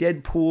X and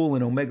Deadpool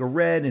and Omega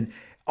Red and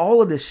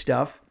all of this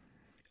stuff.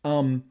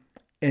 And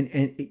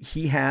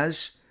he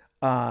has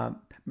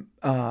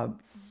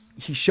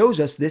he shows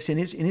us this in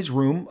his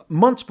room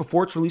months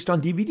before it's released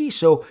on DVD.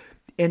 So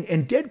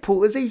and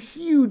Deadpool is a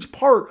huge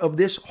part of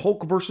this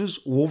Hulk versus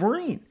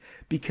Wolverine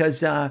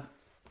because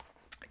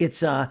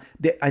it's I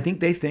think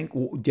they think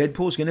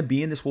Deadpool is going to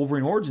be in this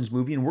Wolverine Origins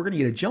movie, and we're going to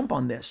get a jump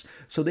on this.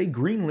 So they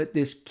greenlit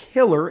this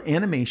killer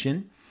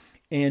animation,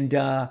 and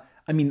I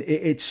mean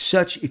it's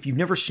such. If you've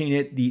never seen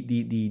it, the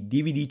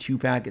DVD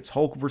 2-pack, it's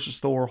Hulk versus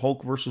Thor,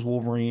 Hulk versus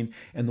Wolverine,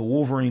 and the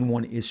Wolverine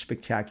one is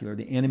spectacular.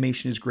 The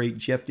animation is great.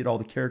 Jeff did all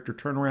the character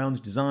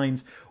turnarounds,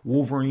 designs.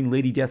 Wolverine,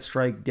 Lady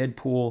Deathstrike,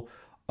 Deadpool.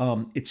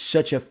 It's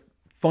such a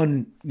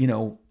fun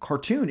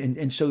cartoon,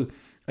 and so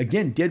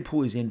again,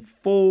 Deadpool is in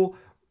full.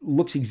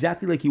 Looks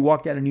exactly like he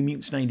walked out of New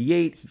Mutants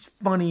 98. He's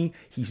funny.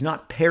 He's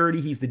not parody.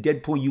 He's the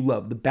Deadpool you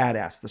love, the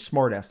badass, the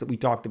smartass that we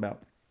talked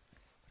about.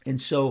 And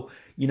so,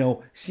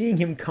 seeing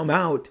him come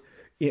out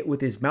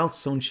with his mouth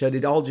sewn shut,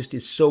 it all just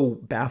is so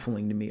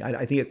baffling to me.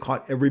 I think it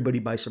caught everybody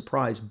by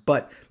surprise.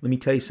 But let me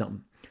tell you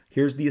something.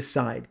 Here's the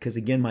aside, because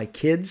again, my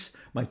kids,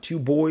 my two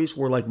boys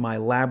were like my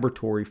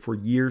laboratory for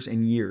years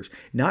and years.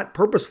 Not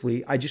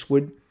purposefully. I just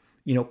would,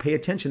 pay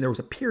attention. There was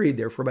a period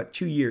there for about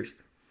 2 years.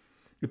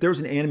 If there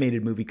was an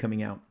animated movie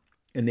coming out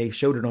and they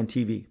showed it on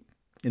TV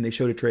and they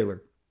showed a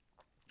trailer,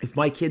 if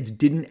my kids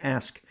didn't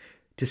ask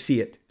to see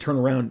it, turn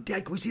around,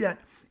 Dad, can we see that?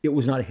 It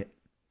was not a hit.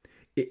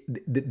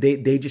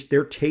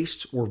 Their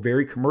tastes were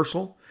very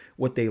commercial.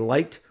 What they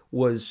liked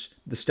was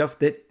the stuff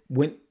that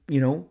went,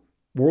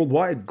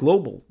 worldwide,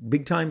 global,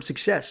 big time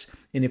success.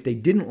 And if they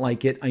didn't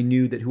like it, I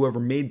knew that whoever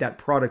made that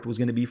product was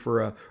going to be for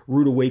a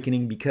rude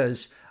awakening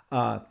because,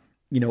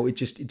 it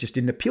just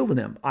didn't appeal to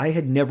them. I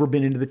had never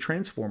been into the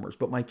Transformers,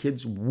 but my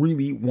kids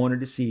really wanted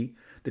to see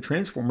the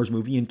Transformers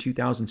movie in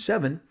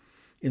 2007.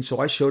 And so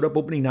I showed up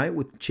opening night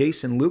with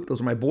Chase and Luke.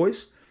 Those are my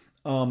boys.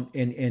 And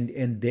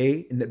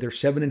they're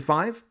 7 and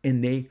 5,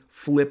 and they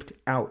flipped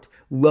out.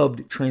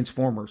 Loved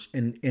Transformers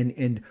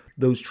and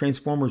those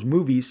Transformers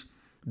movies.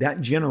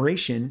 That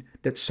generation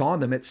that saw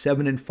them at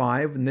 7 and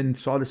 5, and then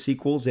saw the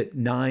sequels at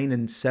 9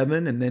 and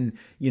 7, and then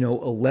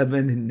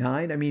 11 and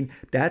 9. I mean,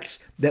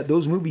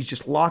 those movies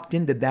just locked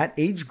into that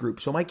age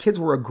group. So my kids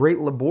were a great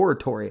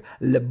laboratory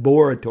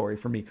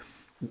for me.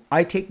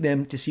 I take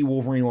them to see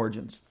Wolverine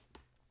Origins.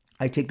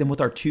 I take them with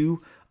our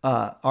two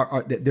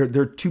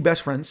their two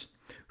best friends.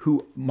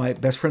 Who my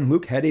best friend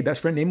Luke had a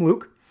best friend named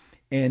Luke,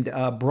 and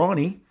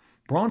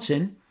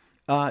Bronson.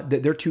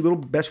 They're two little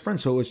best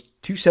friends. So it was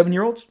 2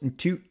 7-year-olds and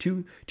two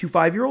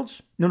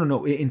 5-year-olds.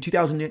 No. In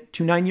 2000,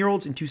 2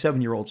 9-year-olds and 2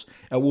 7-year-olds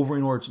at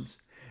Wolverine Origins.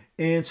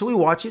 And so we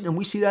watch it and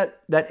we see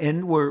that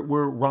end where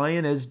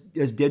Ryan as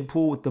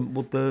Deadpool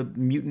with the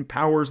mutant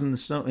powers and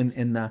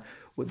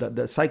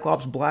the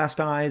Cyclops blast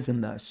eyes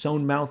and the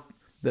sewn mouth,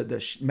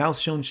 the mouth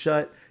sewn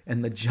shut,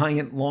 and the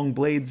giant long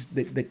blades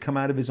that come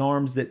out of his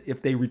arms that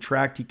if they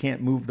retract, he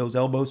can't move those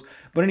elbows.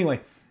 But anyway,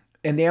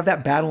 and they have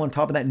that battle on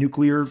top of that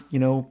nuclear,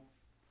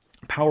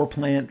 power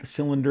plant, the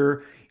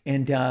cylinder,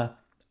 and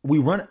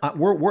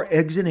we're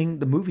exiting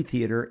the movie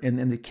theater,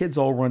 and the kids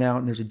all run out,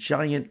 and there's a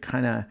giant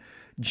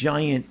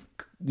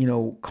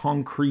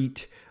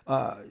concrete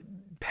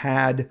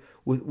pad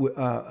with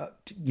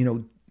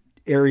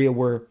area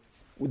where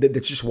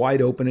that's just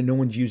wide open and no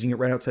one's using it,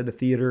 right outside the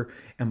theater,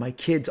 and my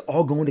kids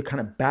all go into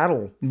kind of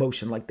battle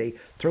motion, like they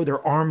throw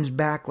their arms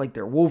back like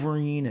they're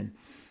Wolverine, and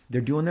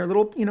they're doing their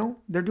little,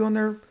 they're doing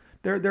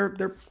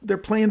they're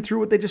playing through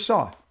what they just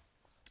saw.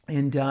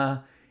 And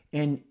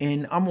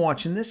I'm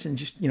watching this and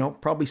just,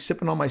 probably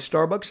sipping on my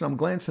Starbucks, and I'm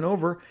glancing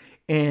over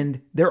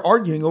and they're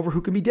arguing over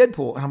who can be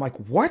Deadpool. And I'm like,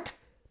 what?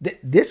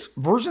 This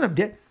version of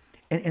Deadpool?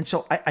 And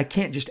so I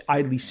can't just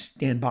idly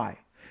stand by.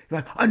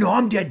 Like, oh, no,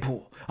 I'm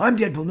Deadpool. I'm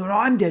Deadpool. No,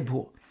 I'm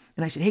Deadpool.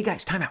 And I said, hey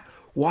guys, time out.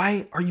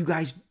 Why are you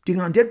guys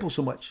digging on Deadpool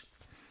so much?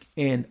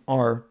 And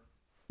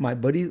my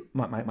buddy,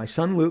 my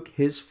son Luke,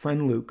 his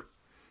friend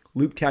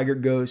Luke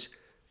Taggart goes,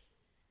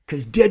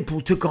 because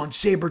Deadpool took on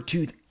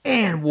Sabretooth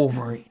and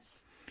Wolverine.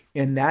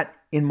 And that,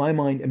 in my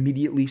mind,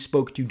 immediately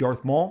spoke to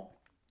Darth Maul,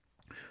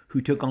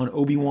 who took on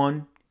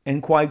Obi-Wan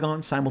and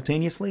Qui-Gon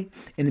simultaneously,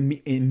 and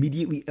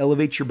immediately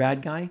elevates your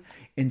bad guy,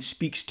 and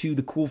speaks to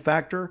the cool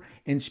factor,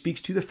 and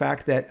speaks to the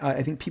fact that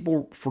I think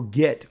people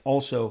forget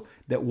also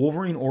that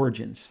Wolverine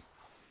Origins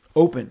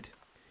opened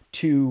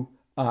to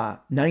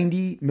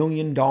 $90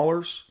 million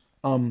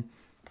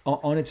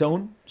on its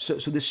own. So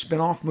this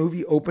spin-off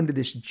movie opened to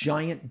this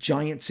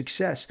giant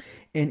success.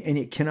 And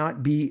it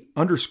cannot be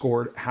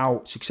underscored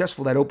how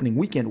successful that opening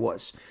weekend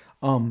was.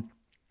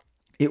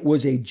 It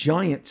was a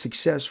giant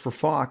success for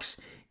Fox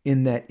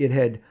in that it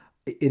had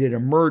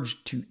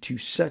emerged to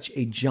such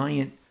a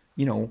giant,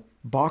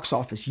 box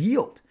office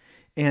yield.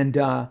 And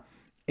I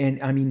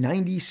mean,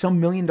 $90 some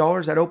million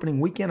that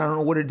opening weekend. I don't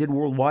know what it did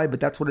worldwide, but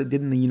that's what it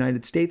did in the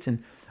United States.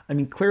 And I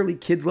mean, clearly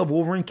kids love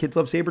Wolverine, kids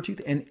love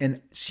Sabretooth,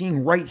 and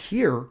seeing right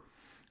here,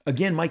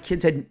 again, my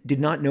kids did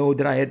not know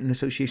that I had an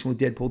association with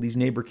Deadpool. These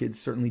neighbor kids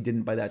certainly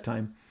didn't by that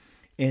time.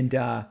 And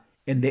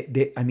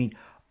they I mean,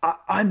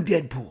 I'm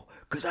Deadpool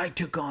because I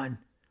took on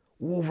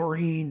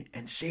Wolverine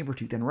and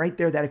Sabretooth. And right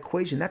there, that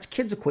equation, that's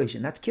kids'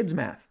 equation. That's kids'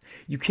 math.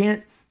 You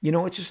can't,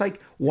 it's just like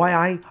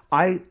why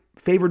I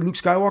favored Luke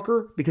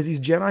Skywalker because he's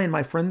Jedi, and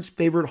my friends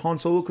favored Han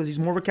Solo because he's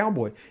more of a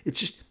cowboy. It's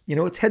just,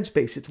 it's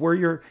headspace. It's where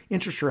your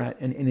interests are at.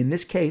 And in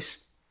this case,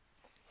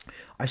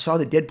 I saw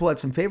that Deadpool had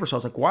some favor. So I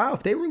was like, wow,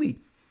 if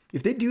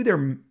they do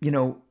their,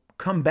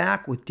 come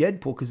back with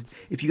Deadpool, because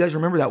if you guys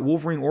remember that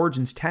Wolverine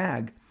Origins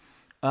tag,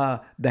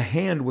 the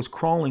hand was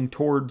crawling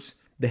towards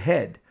the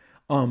head.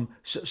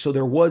 So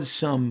there was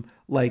some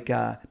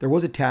there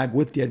was a tag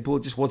with Deadpool.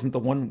 It just wasn't the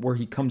one where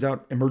he comes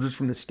out, emerges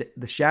from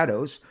the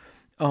shadows.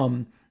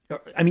 I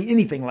mean,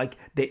 anything like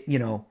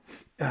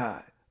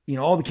that,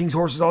 all the king's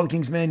horses, all the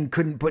king's men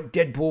couldn't put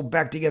Deadpool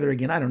back together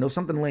again. I don't know,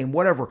 something lame,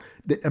 whatever,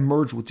 that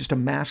emerged with just a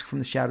mask from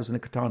the shadows and a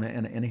katana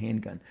and a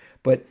handgun.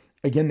 But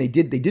again, they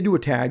did do a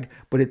tag,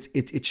 but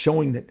it's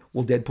showing that,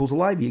 well, Deadpool's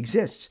alive, he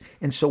exists.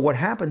 And so what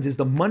happens is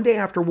the Monday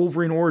after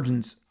Wolverine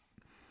Origins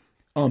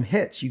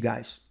hits, you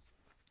guys,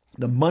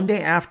 the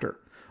Monday after,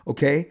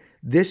 okay,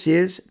 this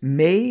is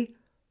May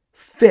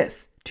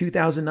 5th,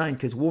 2009,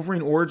 because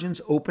Wolverine Origins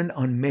opened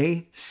on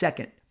May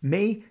 2nd.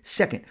 May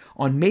 2nd.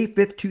 On May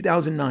 5th,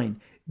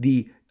 2009,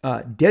 the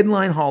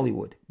Deadline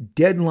Hollywood,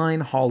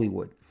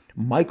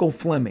 Michael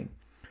Fleming,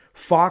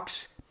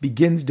 Fox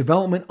begins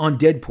development on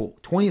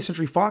Deadpool. 20th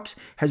Century Fox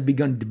has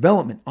begun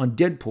development on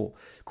Deadpool,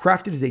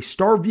 crafted as a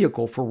star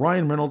vehicle for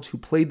Ryan Reynolds, who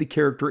played the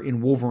character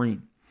in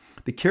Wolverine.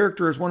 The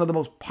character is one of the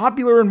most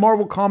popular in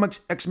Marvel Comics'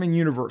 X-Men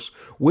universe.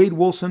 Wade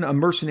Wilson, a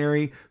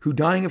mercenary who,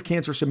 dying of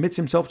cancer, submits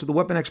himself to the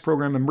Weapon X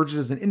program, emerges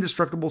as an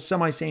indestructible,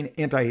 semi-sane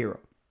anti-hero.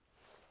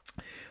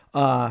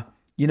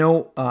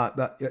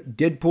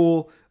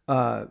 Deadpool,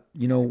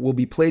 will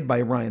be played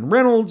by Ryan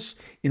Reynolds.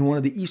 In one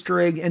of the Easter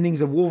egg endings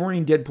of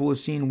Wolverine, Deadpool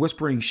is seen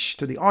whispering shh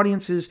to the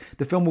audiences.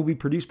 The film will be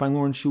produced by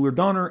Lauren Schuler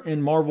Donner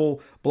and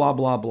Marvel, blah,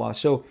 blah, blah.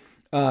 So,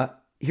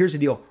 here's the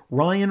deal.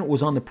 Ryan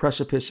was on the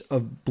precipice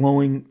of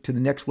blowing to the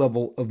next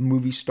level of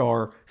movie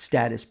star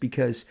status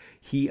because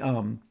he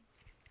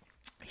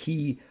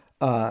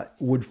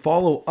would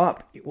follow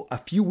up a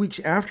few weeks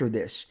after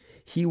this.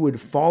 He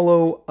would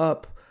follow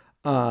up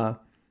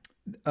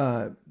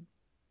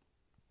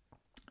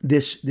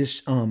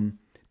this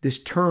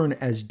turn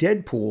as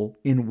Deadpool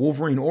in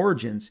Wolverine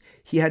Origins.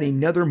 He had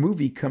another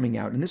movie coming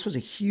out, and this was a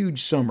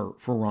huge summer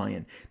for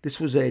Ryan.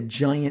 This was a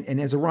giant, and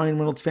as a Ryan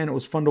Reynolds fan, it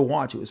was fun to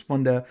watch. It was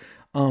fun to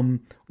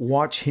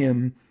watch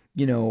him,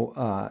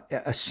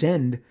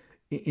 ascend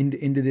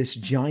into this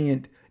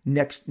giant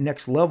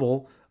next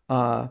level.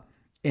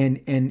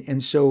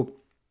 And so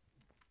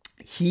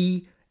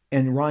he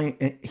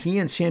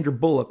and Sandra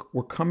Bullock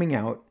were coming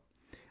out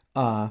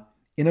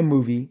in a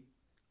movie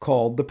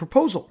called The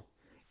Proposal.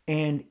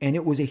 And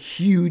it was a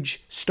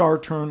huge star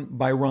turn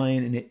by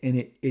Ryan,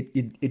 and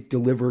it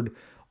delivered,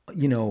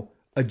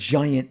 a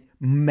giant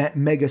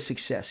mega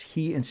success.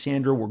 He and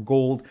Sandra were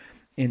gold,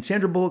 and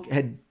Sandra Bullock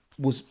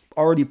was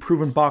already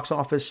proven box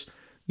office,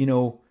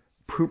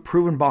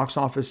 proven box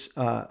office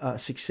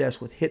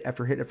success with hit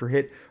after hit after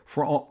hit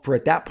for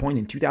at that point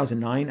in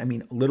 2009. I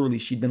mean, literally,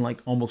 she'd been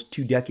like almost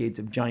 2 decades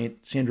of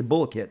giant Sandra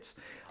Bullock hits,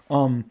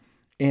 and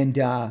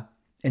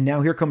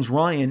now here comes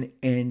Ryan,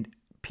 and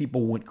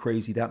people went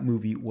crazy. That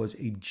movie was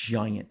a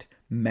giant,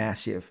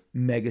 massive,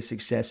 mega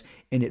success,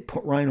 and it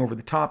put Ryan over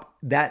the top.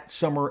 That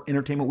summer,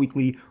 Entertainment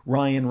Weekly,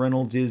 Ryan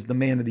Reynolds is the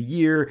man of the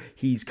year.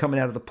 He's coming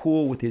out of the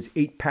pool with his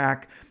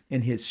 8-pack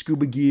and his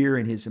scuba gear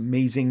and his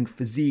amazing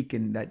physique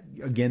and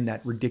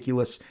that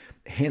ridiculous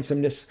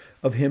handsomeness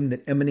of him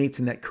that emanates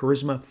in that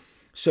charisma.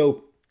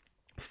 So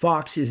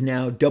Fox is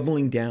now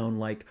doubling down,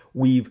 like,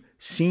 we've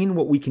seen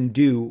what we can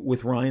do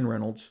with Ryan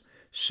Reynolds.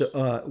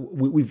 So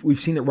we've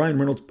seen that Ryan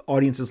Reynolds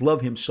audiences love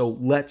him, so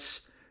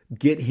let's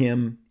get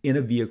him in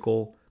a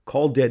vehicle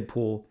called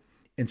Deadpool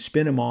and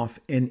spin him off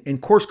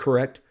and course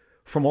correct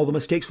from all the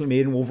mistakes we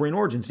made in Wolverine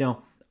Origins.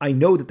 Now, I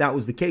know that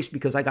was the case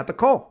because I got the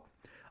call.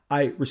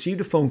 I received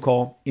a phone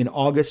call in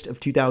August of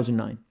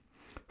 2009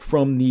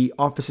 from the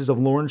offices of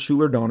Lauren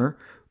Schuler Donner,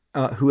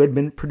 who had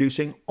been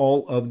producing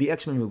all of the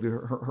X-Men movies.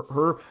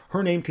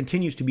 Her name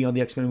continues to be on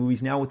the X-Men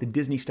movies now with the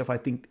Disney stuff. I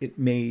think it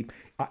may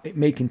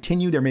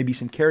continue. There may be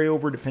some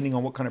carryover depending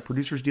on what kind of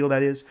producer's deal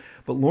that is.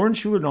 But Lauren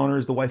Schuler Donner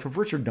is the wife of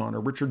Richard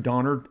Donner. Richard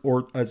Donner,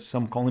 or as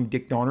some call him,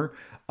 Dick Donner,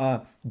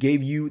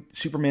 gave you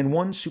Superman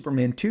 1,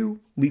 Superman 2,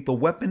 Lethal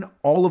Weapon,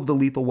 all of the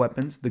Lethal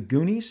Weapons, The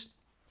Goonies.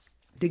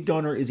 Dick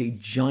Donner is a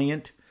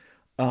giant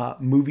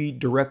movie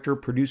director,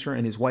 producer,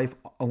 and his wife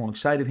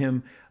alongside of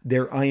him.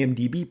 Their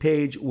IMDb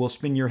page will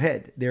spin your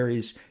head. There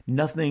is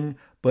nothing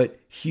but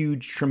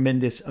huge,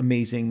 tremendous,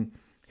 amazing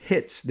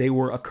hits. They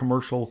were a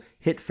commercial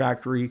hit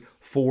factory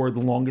for the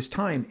longest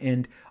time.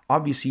 And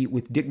obviously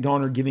with Dick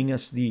Donner giving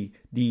us the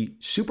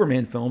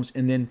Superman films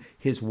and then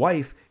his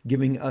wife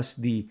giving us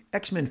the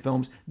X-Men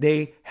films,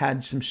 they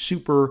had some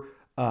super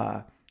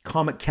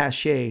comic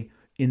cachet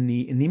in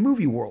the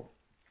movie world.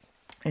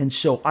 And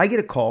so I get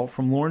a call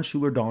from Lauren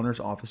Schuler Donner's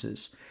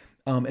offices,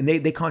 and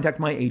they contact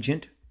my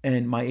agent,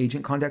 and my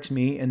agent contacts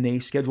me, and they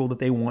schedule that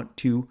they want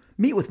to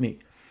meet with me,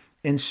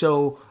 and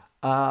so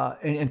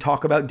and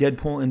talk about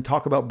Deadpool and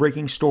talk about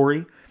breaking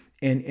story,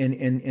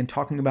 and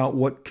talking about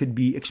what could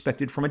be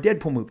expected from a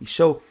Deadpool movie.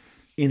 So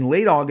in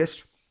late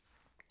August,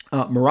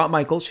 Murat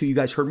Michaels, who you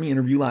guys heard me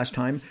interview last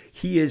time,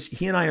 he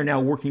and I are now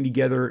working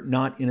together,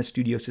 not in a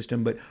studio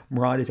system, but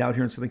Murat is out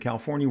here in Southern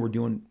California. We're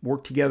doing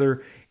work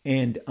together,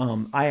 and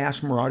I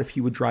asked Murat if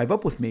he would drive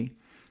up with me,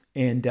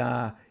 and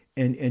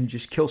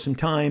just kill some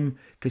time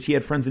because he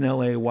had friends in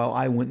LA while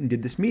I went and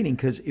did this meeting,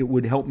 because it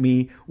would help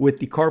me with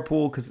the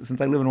carpool, because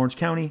since I live in Orange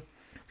County.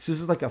 So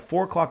this is like a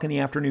 4:00 in the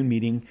afternoon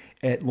meeting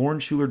at Lauren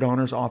Schuler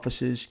Donner's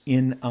offices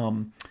in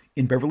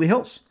Beverly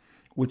Hills,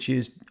 which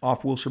is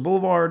off Wilshire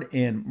Boulevard,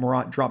 and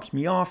Murat drops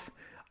me off.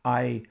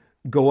 I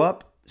go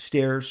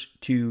upstairs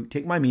to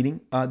take my meeting.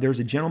 There's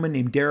a gentleman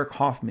named Derek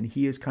Hoffman.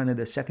 He is kind of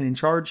the second in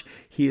charge.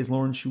 He is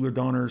Lauren Schuler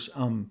Donner's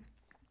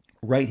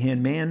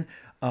right-hand man,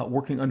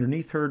 working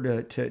underneath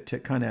her to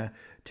kind of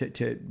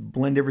to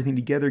blend everything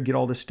together, get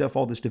all this stuff,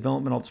 all this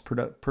development, all this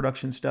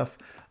production stuff,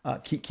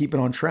 keep it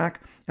on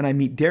track. And I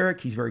meet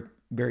Derek. He's very,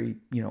 very,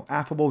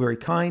 affable, very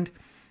kind.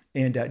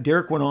 And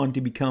Derek went on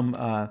to become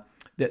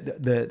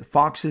the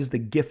Fox's The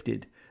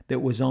Gifted, that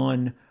was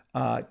on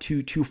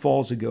two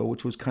falls ago,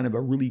 which was kind of a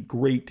really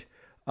great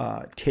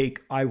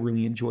take. I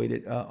really enjoyed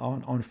it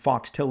on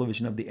Fox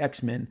Television, of the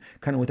X-Men,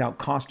 kind of without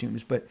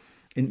costumes,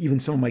 and even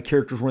some of my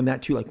characters were in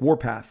that too, like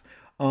Warpath.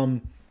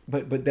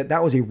 But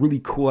that was a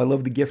really cool. I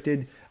love The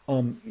Gifted.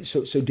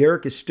 So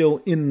Derek is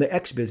still in the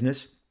X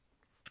business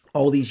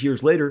all these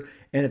years later,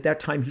 and at that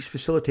time he's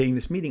facilitating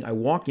this meeting. I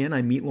walk in,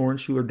 I meet Lauren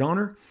Schuler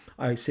Donner.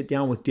 I sit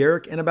down with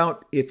Derek, and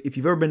if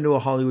you've ever been to a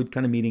Hollywood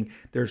kind of meeting,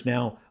 there's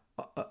now,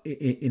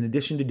 in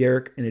addition to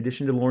Derek, in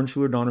addition to Lauren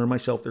Schuler Donner and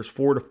myself, there's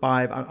 4 to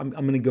 5. I'm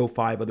going to go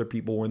 5 other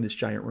people were in this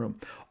giant room,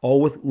 all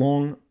with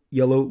long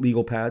yellow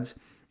legal pads,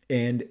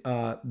 and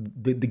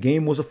the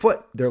game was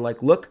afoot. They're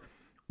like, look,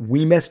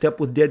 we messed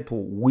up with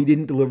Deadpool. We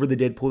didn't deliver the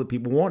Deadpool that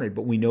people wanted,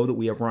 but we know that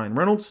we have Ryan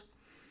Reynolds.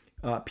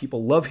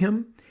 People love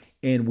him,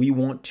 and we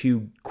want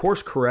to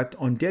course correct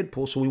on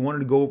Deadpool. So we wanted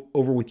to go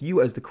over with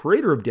you as the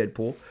creator of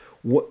Deadpool,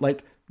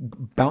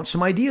 bounce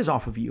some ideas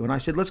off of you. And I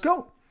said, let's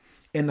go.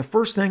 And the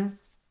first thing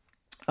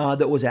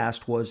that was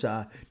asked was,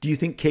 do you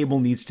think Cable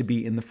needs to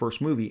be in the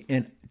first movie?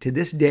 And to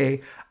this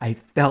day, I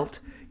felt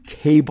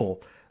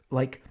Cable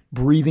like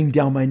breathing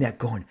down my neck,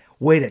 going,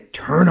 way to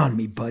turn on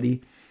me,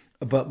 buddy.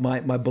 But my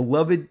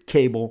beloved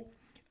Cable,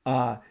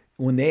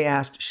 when they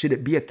asked, should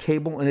it be a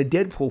Cable and a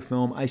Deadpool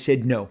film, I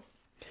said no.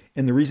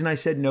 And the reason I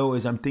said no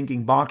is I'm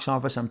thinking box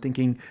office, I'm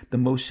thinking the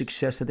most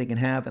success that they can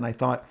have. And I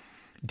thought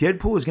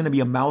Deadpool is going to be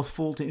a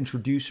mouthful to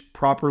introduce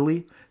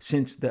properly,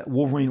 since the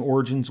Wolverine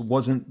Origins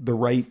wasn't the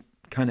right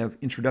kind of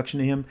introduction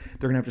to him.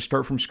 They're going to have to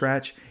start from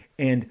scratch.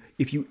 And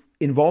if you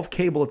involve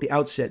Cable at the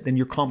outset, then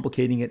you're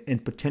complicating it,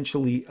 and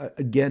potentially,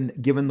 again,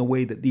 given the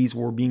way that these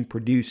were being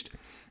produced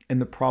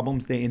and the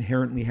problems they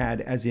inherently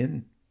had, as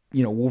in,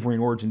 Wolverine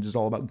Origins is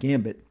all about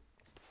Gambit.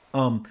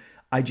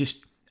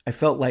 I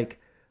felt like,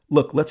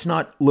 look, let's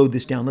not load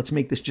this down. Let's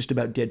make this just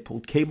about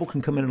Deadpool. Cable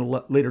can come in at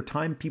a later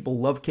time. People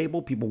love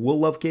Cable. People will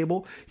love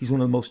Cable. He's one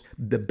of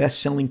the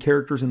best-selling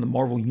characters in the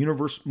Marvel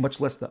Universe,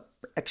 much less the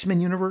X-Men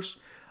universe.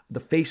 The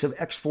face of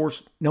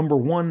X-Force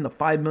 #1, the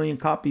 5 million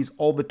copies,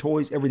 all the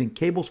toys, everything.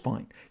 Cable's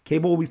fine.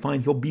 Cable will be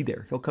fine. He'll be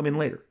there. He'll come in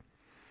later.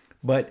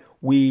 But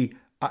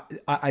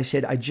I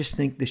said, I just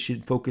think this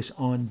should focus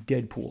on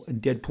Deadpool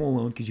and Deadpool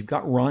alone, because you've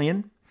got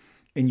Ryan,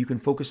 and you can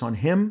focus on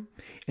him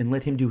and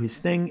let him do his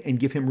thing and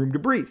give him room to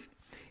breathe.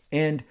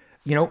 And,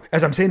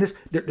 as I'm saying this,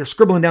 they're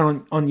scribbling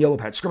down on yellow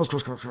pads. Scribble.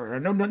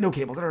 No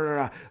Cable.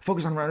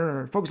 Focus on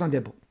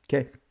Deadpool.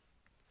 Okay.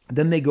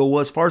 Then they go,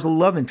 well, as far as the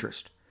love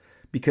interest,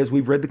 because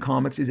we've read the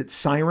comics, is it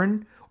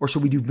Siren, or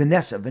should we do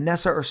Vanessa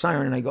or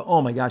Siren? And I go,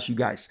 oh my gosh, you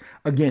guys,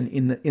 again,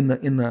 in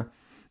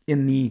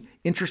the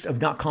interest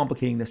of not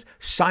complicating this,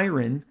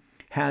 Siren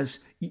has,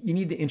 you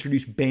need to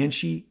introduce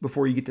Banshee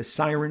before you get to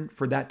Siren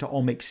for that to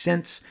all make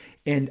sense.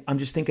 And I'm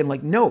just thinking,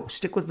 like, no,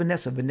 stick with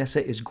Vanessa.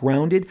 Vanessa is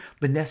grounded.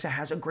 Vanessa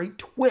has a great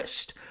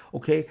twist.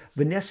 Okay.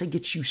 Vanessa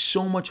gets you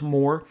so much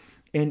more.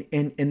 And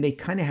they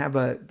kind of have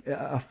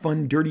a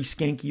fun, dirty,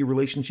 skanky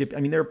relationship.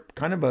 I mean, they're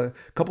kind of a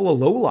couple of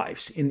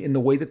lowlifes in the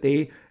way that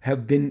they have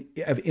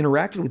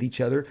interacted with each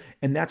other.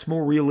 And that's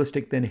more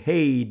realistic than,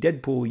 hey,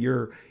 Deadpool,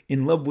 you're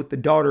in love with the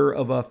daughter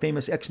of a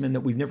famous X-Men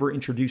that we've never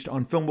introduced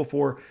on film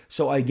before.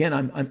 So again,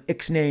 I'm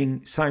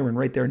ixnaying Siren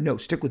right there. No,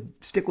 stick with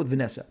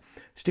Vanessa.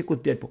 Stick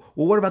with Deadpool.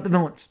 Well, what about the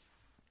villains?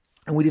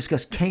 And we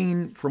discussed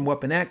Kane from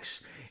Weapon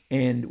X,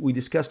 and we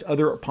discussed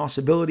other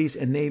possibilities,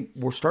 and they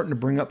were starting to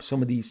bring up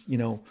some of these,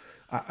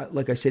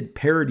 like I said,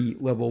 parody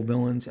level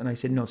villains. And I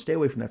said, no, stay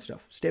away from that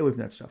stuff.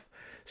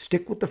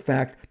 Stick with the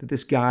fact that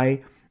this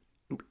guy,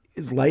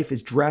 his life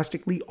is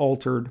drastically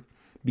altered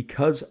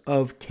because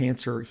of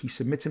cancer. He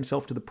submits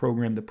himself to the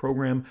program. The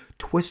program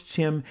twists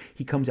him.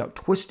 He comes out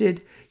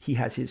twisted. He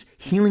has his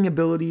healing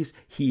abilities.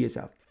 He is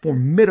a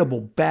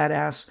formidable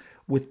badass.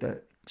 with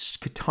the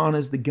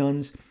katanas, the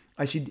guns.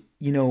 I said,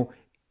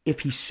 if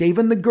he's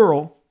saving the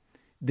girl,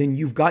 then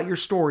you've got your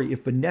story.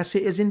 If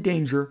Vanessa is in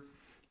danger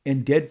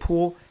and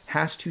Deadpool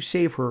has to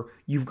save her,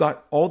 you've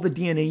got all the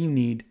DNA you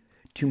need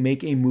to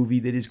make a movie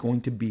that is going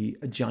to be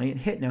a giant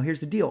hit. Now, here's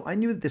the deal. I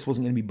knew that this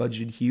wasn't going to be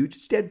budgeted huge.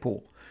 It's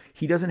Deadpool.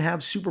 He doesn't have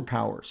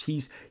superpowers.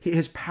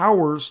 His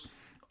powers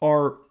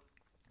are,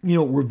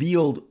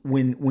 revealed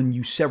when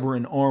you sever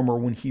an arm or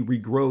when he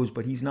regrows,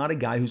 but he's not a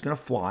guy who's going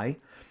to fly.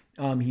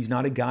 He's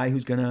not a guy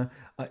who's going to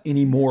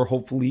anymore,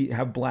 hopefully,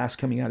 have blasts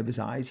coming out of his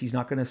eyes. He's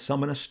not going to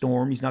summon a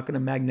storm. He's not going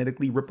to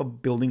magnetically rip a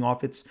building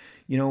off its,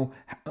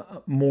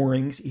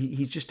 moorings.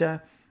 He's just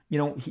a...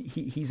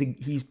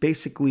 he's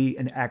basically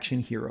an action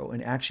hero,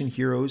 and action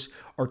heroes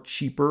are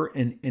cheaper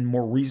and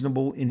more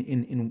reasonable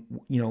in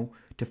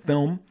to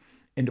film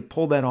and to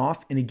pull that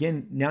off. And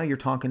again, now you're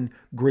talking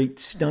great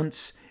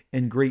stunts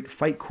and great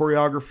fight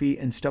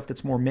choreography and stuff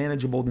that's more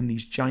manageable than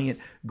these giant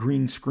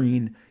green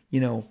screen,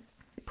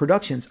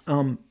 productions.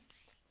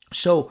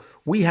 So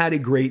we had a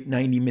great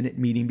 90-minute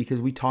meeting because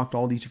we talked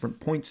all these different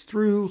points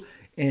through,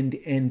 and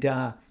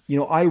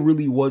I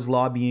really was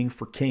lobbying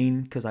for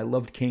Kane because I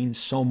loved Kane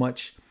so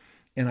much.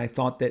 And I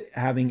thought that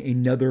having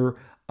another,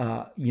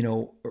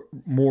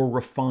 more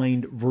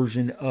refined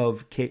version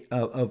of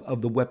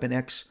the Weapon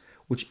X,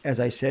 which, as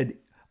I said,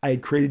 I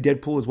had created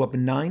Deadpool as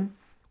Weapon 9,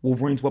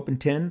 Wolverine's Weapon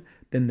 10,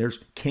 then there's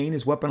Kane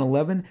as Weapon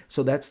 11.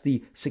 So that's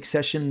the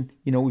succession.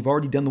 We've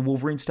already done the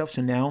Wolverine stuff.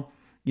 So now,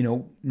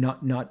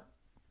 not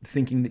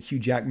thinking that Hugh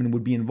Jackman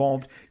would be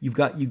involved, you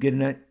get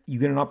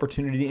an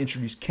opportunity to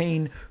introduce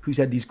Kane, who's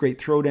had these great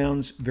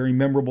throwdowns, very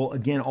memorable.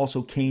 Again,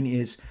 also Kane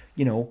is,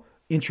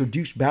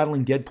 introduced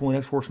battling Deadpool in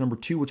X-Force number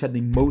 2, which had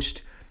the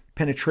most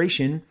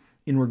penetration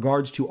in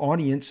regards to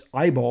audience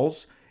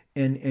eyeballs,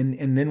 and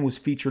then was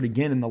featured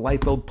again in the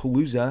Liefeld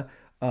Palooza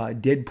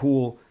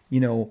Deadpool,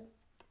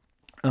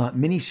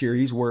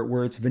 miniseries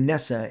where it's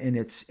Vanessa and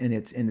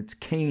it's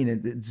Kane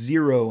and it's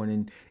Zero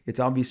and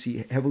it's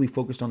obviously heavily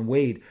focused on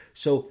Wade.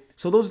 So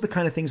those are the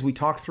kind of things we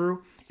talked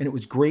through, and it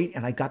was great.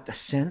 And I got the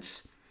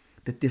sense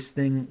that this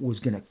thing was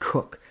gonna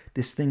cook.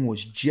 This thing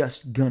was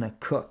just gonna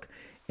cook,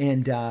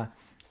 and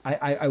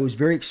I was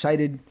very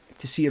excited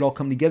to see it all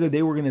come together.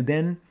 They were going to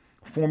then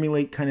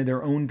formulate kind of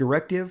their own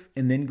directive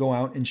and then go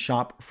out and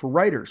shop for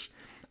writers.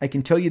 I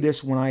can tell you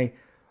this, when I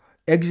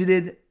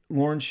exited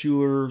Lawrence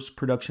Schuler's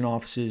production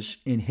offices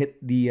and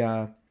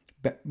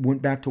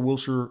went back to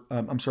Wilshire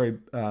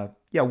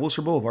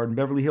Boulevard in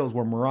Beverly Hills,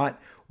 where Marat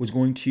was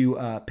going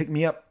to pick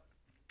me up,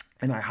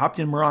 and I hopped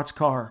in Marat's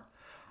car,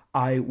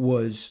 I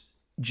was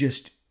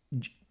just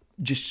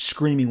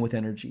screaming with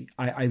energy.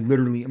 I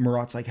literally,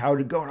 Marat's like, how'd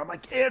it go? And I'm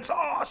like, it's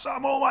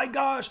awesome. Oh my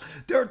gosh.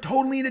 They're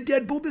totally into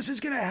Deadpool. This is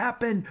going to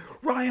happen.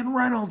 Ryan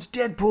Reynolds,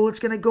 Deadpool. It's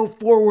going to go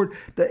forward.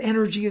 The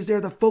energy is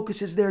there. The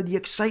focus is there. The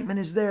excitement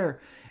is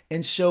there.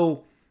 And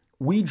so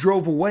we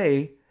drove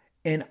away,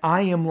 and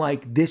I am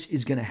like, this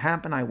is going to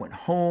happen. I went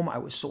home. I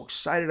was so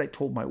excited. I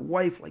told my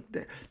wife, like,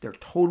 they're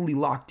totally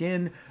locked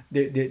in.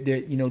 They're,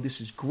 this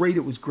is great.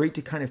 It was great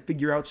to kind of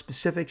figure out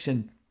specifics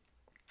and,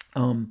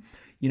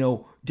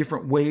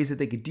 different ways that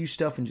they could do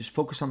stuff and just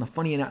focus on the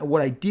funny. And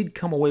what I did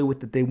come away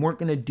with, that they weren't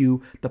going to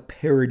do the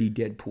parody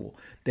Deadpool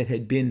that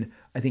had been,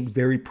 I think,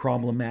 very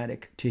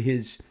problematic to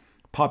his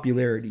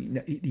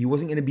popularity. He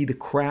wasn't going to be the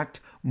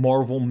cracked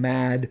Marvel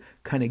mad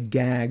kind of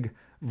gag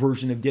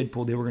version of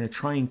Deadpool. They were going to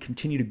try and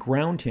continue to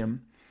ground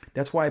him.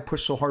 That's why I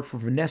pushed so hard for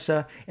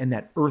Vanessa and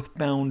that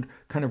earthbound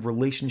kind of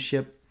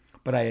relationship.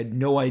 But I had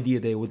no idea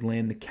they would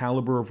land the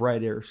caliber of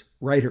writers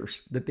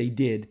that they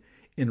did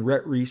in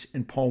Rhett Reese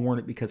and Paul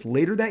Wernick, because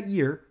later that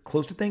year,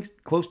 close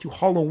to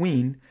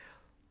Halloween,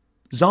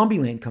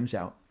 Zombieland comes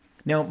out.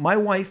 Now, my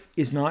wife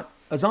is not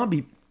a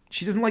zombie.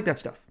 She doesn't like that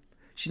stuff.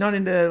 She's not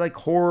into like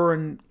horror,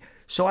 and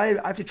so I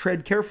have to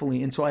tread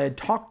carefully. And so I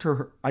talked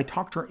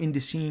her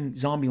into seeing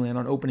Zombieland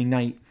on opening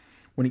night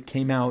when it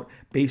came out,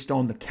 based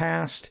on the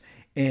cast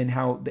and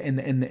how and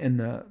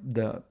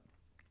the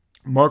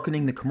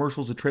marketing, the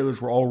commercials, the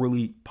trailers were all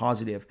really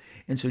positive.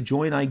 And so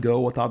Joy and I go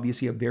with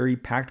obviously a very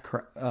packed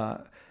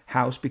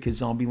house,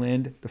 because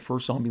Zombieland, the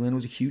first Zombieland,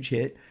 was a huge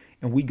hit,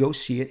 and we go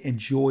see it, and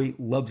Joy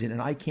loves it.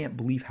 And I can't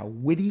believe how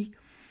witty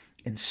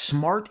and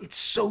smart. It's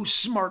so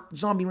smart.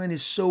 Zombieland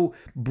is so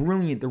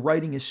brilliant. The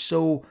writing is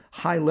so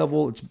high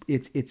level.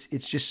 It's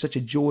just such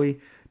a joy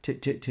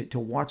to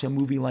watch a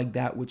movie like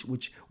that,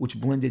 which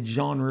blended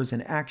genres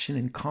and action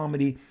and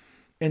comedy.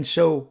 And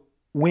so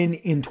when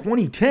in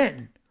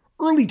 2010,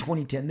 early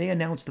 2010, they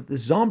announced that the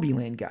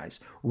Zombieland guys,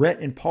 Rhett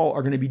and Paul,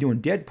 are going to be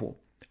doing Deadpool,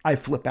 I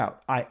flip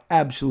out. I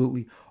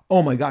absolutely,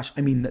 oh my gosh.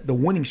 I mean, the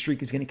winning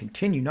streak is going to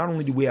continue. Not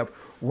only do we have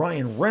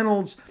Ryan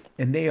Reynolds,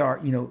 and they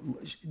are,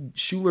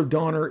 Schuler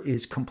Donner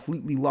is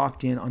completely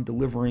locked in on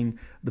delivering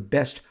the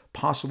best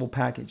possible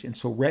package. And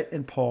so Rhett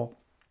and Paul,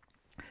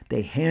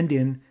 they hand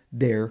in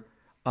their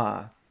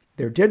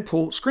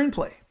Deadpool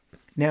screenplay.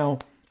 Now,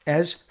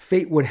 as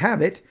fate would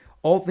have it,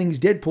 all things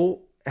Deadpool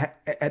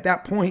at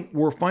that point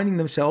were finding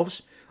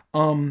themselves,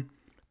 were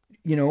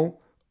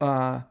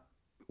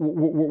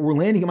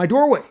landing at my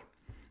doorway.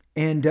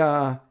 And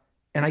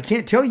And I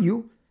can't tell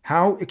you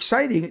how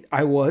excited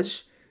I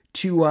was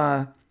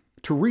to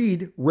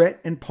read Rhett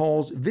and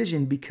Paul's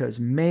vision, because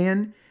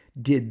man,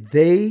 did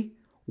they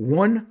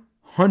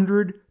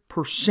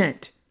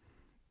 100%,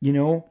 you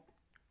know,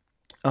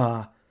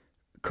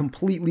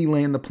 completely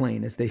land the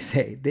plane, as they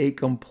say. They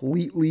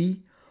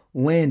completely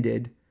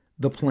landed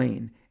the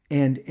plane.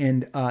 And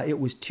it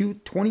was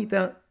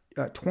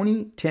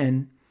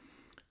 2010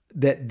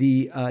 that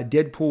the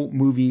Deadpool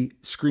movie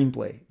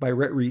screenplay by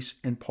Rhett Reese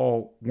and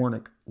Paul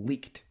Wernick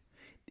leaked.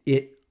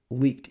 It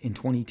leaked in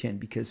 2010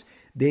 because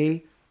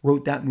they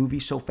wrote that movie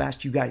so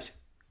fast. You guys,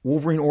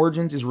 Wolverine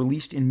Origins is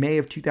released in May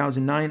of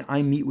 2009.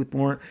 I meet with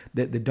Lauren,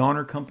 the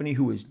Donner Company,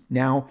 who is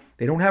now,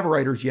 they don't have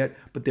writers yet,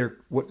 but they're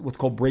what's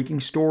called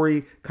breaking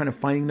story, kind of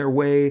finding their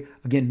way.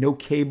 Again, no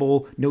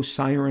Cable, no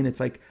Siren. It's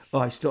like,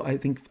 I still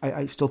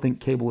think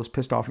Cable is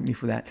pissed off at me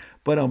for that.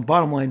 But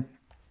bottom line,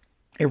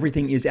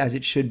 everything is as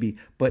it should be.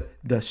 But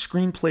the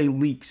screenplay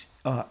leaks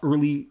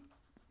early,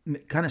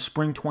 kind of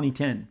spring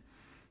 2010,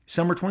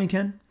 summer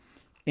 2010,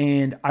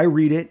 and I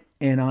read it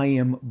and I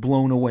am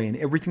blown away. And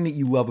everything that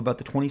you love about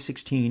the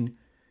 2016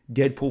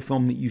 Deadpool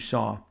film that you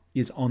saw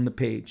is on the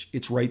page.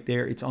 It's right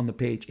there. It's on the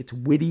page. It's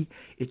witty.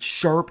 It's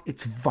sharp.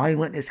 It's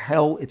violent as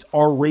hell. It's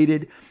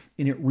R-rated.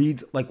 And it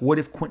reads like, what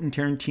if Quentin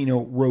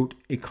Tarantino wrote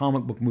a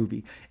comic book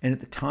movie? And at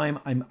the time,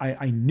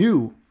 I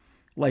knew,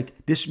 like,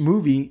 this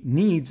movie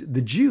needs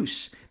the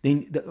juice.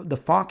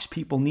 The Fox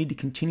people need to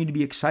continue to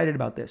be excited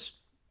about this,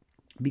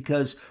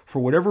 because for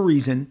whatever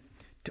reason,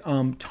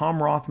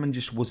 Tom Rothman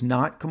just was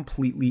not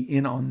completely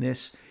in on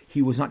this.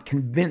 He was not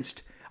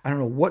convinced. I don't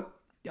know what,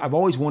 I've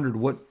always wondered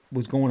what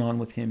was going on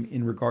with him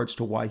in regards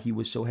to why he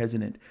was so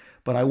hesitant.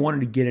 But I wanted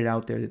to get it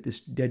out there that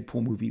this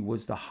Deadpool movie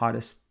was the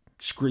hottest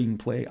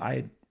screenplay I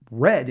had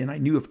read. And I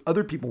knew if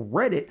other people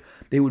read it,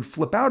 they would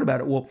flip out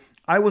about it. Well,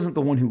 I wasn't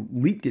the one who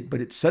leaked it,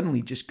 but it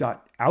suddenly just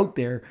got out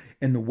there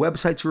and the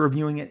websites are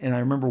reviewing it. And I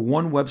remember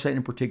one website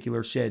in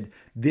particular said,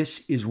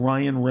 "This is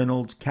Ryan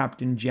Reynolds,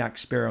 Captain Jack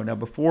Sparrow." Now,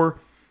 before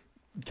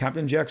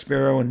Captain Jack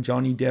Sparrow and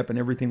Johnny Depp and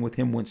everything with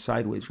him went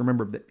sideways,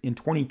 remember that in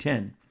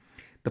 2010,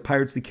 the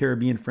Pirates of the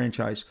Caribbean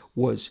franchise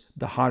was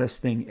the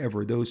hottest thing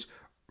ever.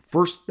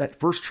 That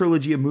first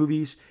trilogy of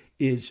movies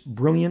is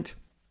brilliant.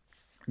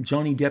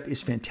 Johnny Depp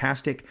is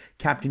fantastic.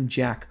 Captain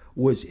Jack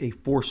was a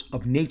force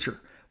of nature.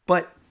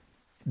 But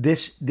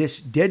this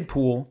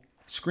Deadpool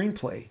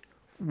screenplay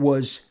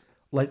was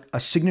like a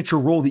signature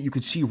role that you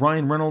could see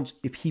Ryan Reynolds,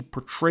 if he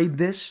portrayed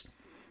this,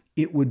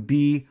 it would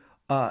be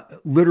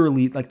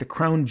literally like the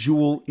crown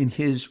jewel in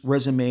his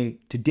resume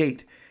to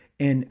date.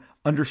 And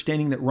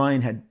understanding that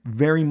Ryan had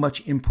very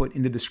much input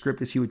into the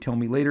script, as he would tell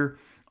me later.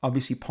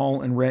 Obviously,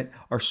 Paul and Rhett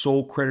are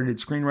sole credited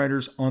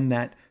screenwriters on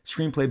that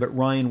screenplay, but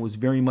Ryan was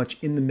very much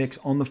in the mix,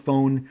 on the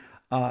phone,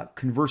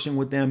 conversing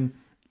with them,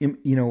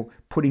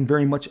 putting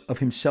very much of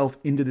himself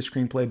into the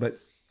screenplay. But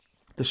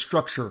the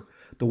structure,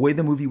 the way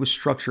the movie was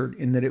structured,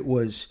 in that it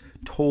was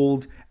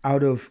told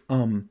out of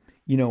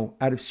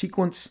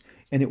sequence,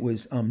 and it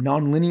was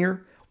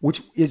non-linear,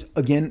 which is,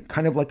 again,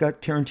 kind of like a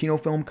Tarantino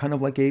film, kind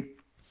of like a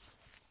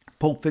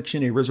Pulp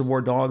Fiction, a Reservoir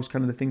Dogs,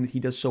 kind of the thing that he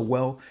does so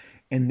well.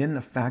 And then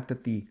the fact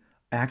that the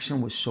action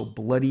was so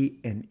bloody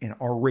and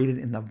R-rated,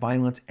 and the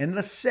violence and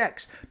the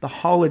sex, the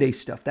holiday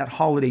stuff, that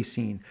holiday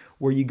scene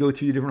where you go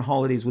through the different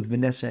holidays with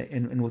Vanessa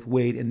and with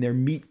Wade, and their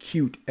meet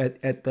cute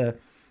at the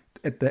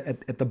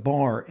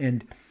bar,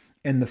 and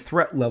the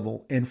threat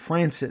level, and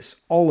Francis,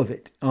 all of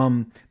it,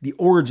 the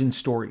origin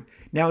story.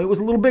 Now, it was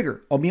a little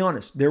bigger, I'll be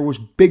honest. There was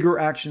bigger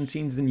action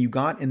scenes than you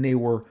got, and they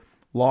were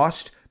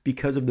lost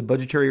because of the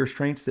budgetary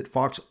restraints that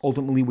Fox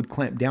ultimately would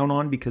clamp down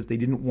on, because they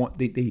didn't want,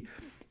 they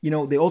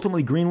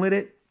ultimately greenlit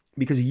it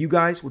because of you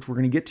guys, which we're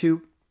going to get to.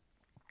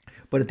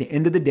 But at the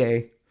end of the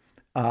day,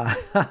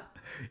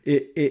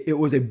 it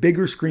was a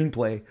bigger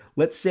screenplay.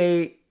 Let's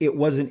say it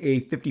wasn't a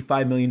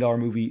 $55 million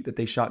movie that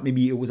they shot.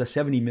 Maybe it was a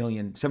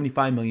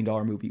 $75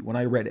 million movie when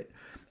I read it.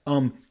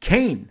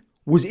 Kane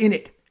was in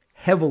it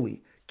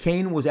heavily.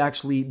 Kane was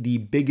actually the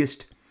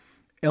biggest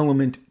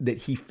element that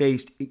he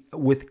faced,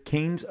 with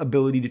Kane's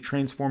ability to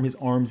transform his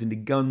arms into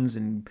guns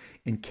and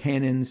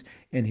cannons,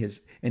 and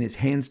his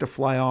hands to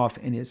fly off,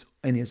 and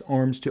his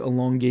arms to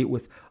elongate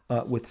with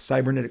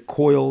cybernetic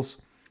coils.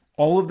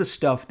 All of the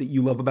stuff that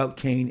you love about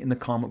Kane in the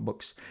comic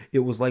books. It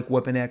was like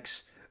Weapon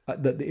X.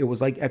 It was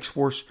like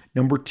X-Force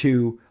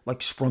 #2,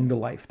 like sprung to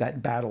life.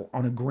 That battle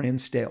on a grand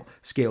scale.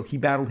 He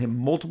battled him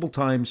multiple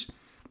times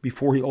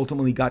before he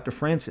ultimately got to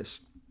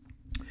Francis.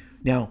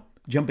 Now,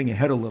 jumping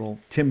ahead a little,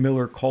 Tim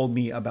Miller called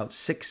me about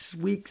 6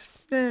 weeks,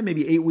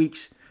 maybe 8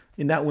 weeks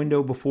in that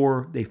window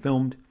before they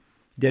filmed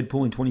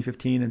Deadpool in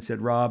 2015, and said,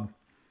 "Rob,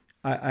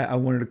 I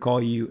wanted to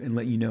call you and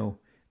let you know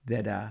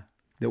that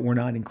we're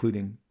not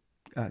including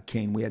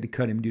Kane. We had to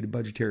cut him due to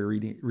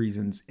budgetary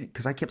reasons."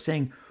 Because I kept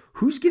saying,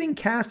 "Who's getting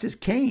cast as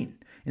Kane?"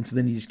 And so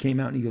then he just came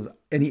out and he goes,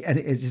 and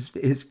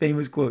his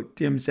famous quote,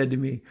 Tim said to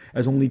me,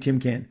 as only Tim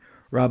can,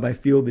 "Rob, I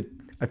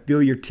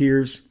feel your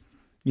tears,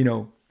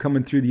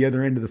 coming through the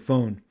other end of the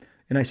phone."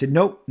 And I said,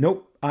 nope,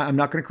 I'm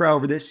not going to cry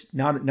over this.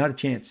 Not a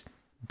chance.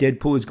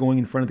 Deadpool is going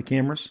in front of the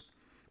cameras.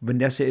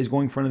 Vanessa is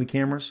going in front of the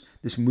cameras.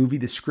 This movie,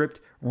 the script,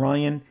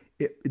 Ryan,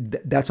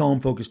 that's all I'm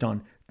focused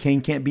on.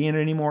 Kane can't be in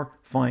it anymore.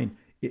 Fine.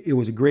 It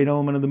was a great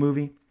element of the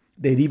movie.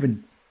 They'd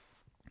even,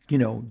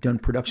 done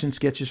production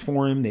sketches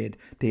for him. They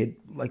had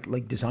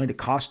like designed a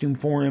costume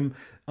for him.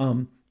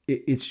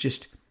 It's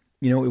just,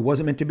 it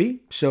wasn't meant to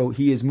be. So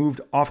he has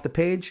moved off the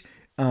page,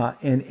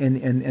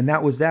 and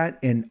that was that.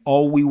 And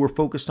all we were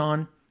focused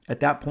on at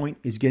that point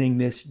is getting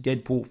this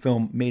Deadpool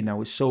film made, and I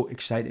was so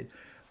excited.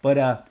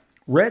 But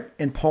Rhett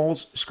and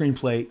Paul's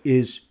screenplay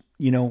is,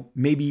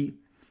 maybe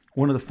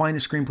one of the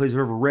finest screenplays I've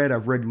ever read.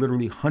 I've read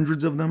literally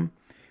hundreds of them.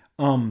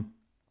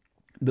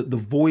 The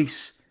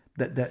voice,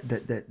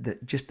 that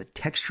just the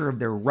texture of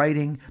their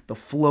writing, the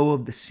flow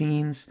of the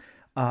scenes.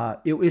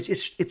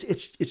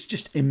 It's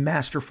just a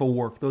masterful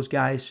work. Those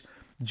guys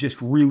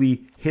just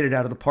really hit it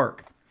out of the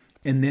park.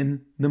 And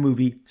then the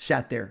movie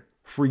sat there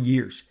for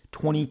years.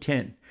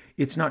 2010.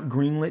 It's not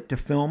greenlit to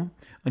film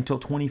until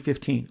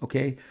 2015.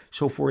 Okay,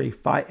 so for a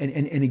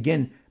and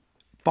again,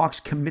 Fox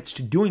commits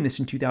to doing this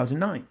in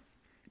 2009.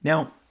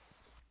 Now,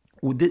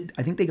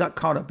 I think they got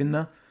caught up in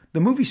the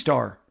movie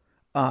star,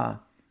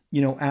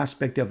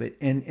 aspect of it,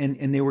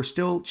 and they were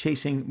still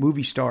chasing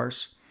movie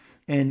stars,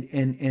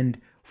 and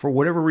for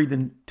whatever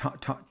reason,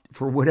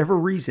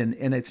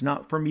 and it's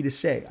not for me to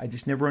say, I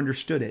just never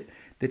understood it,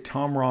 that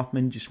Tom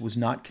Rothman just was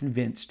not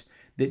convinced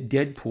that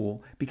Deadpool,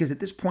 because at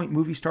this point,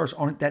 movie stars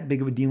aren't that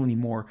big of a deal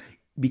anymore,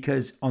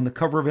 because on the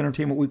cover of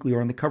Entertainment Weekly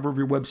or on the cover of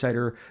your website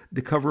or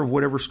the cover of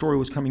whatever story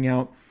was coming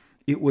out,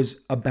 it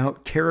was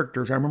about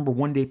characters. I remember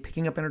one day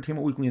picking up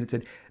Entertainment Weekly and it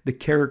said the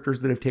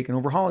characters that have taken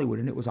over Hollywood,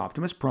 and it was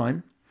Optimus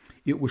Prime,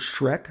 it was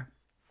Shrek,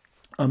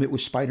 it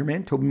was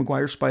Spider-Man, Tobey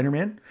Maguire's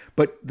Spider-Man,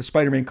 but the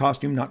Spider-Man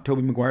costume, not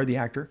Tobey Maguire, the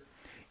actor,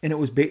 and it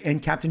was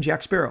and Captain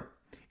Jack Sparrow,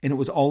 and it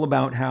was all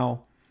about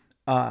how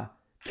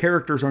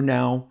characters are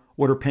now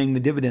what are paying the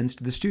dividends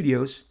to the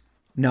studios,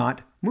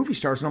 not movie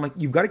stars. And I'm like,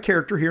 you've got a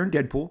character here in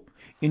Deadpool,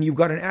 and you've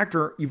got an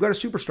actor, you've got a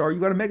superstar,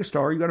 you've got a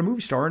megastar, you've got a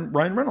movie star, and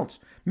Ryan Reynolds.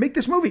 Make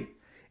this movie.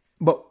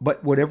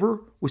 But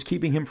whatever was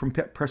keeping him from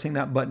pressing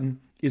that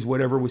button is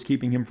whatever was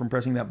keeping him from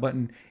pressing that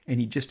button, and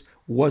he just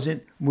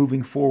wasn't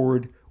moving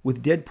forward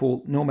with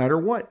Deadpool no matter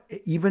what.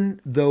 Even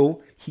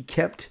though he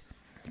kept,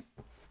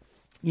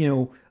 he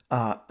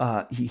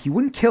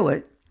wouldn't kill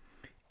it,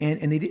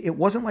 and it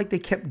wasn't like they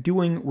kept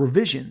doing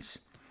revisions.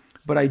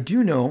 But I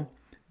do know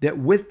that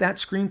with that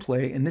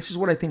screenplay, and this is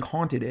what I think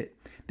haunted it,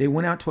 they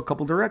went out to a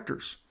couple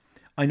directors.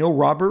 I know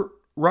Robert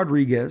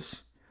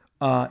Rodriguez,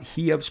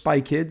 he of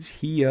Spy Kids,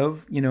 he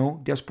of,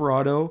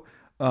 Desperado,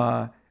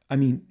 El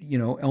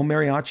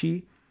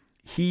Mariachi.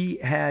 He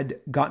had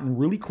gotten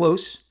really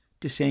close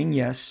to saying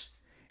yes.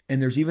 And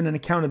there's even an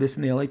account of this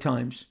in the LA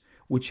Times,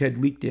 which had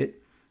leaked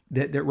it,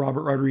 that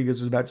Robert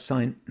Rodriguez was about to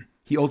sign.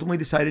 He ultimately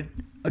decided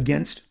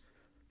against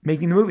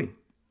making the movie.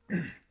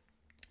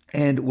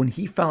 And when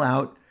he fell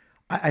out,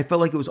 I felt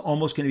like it was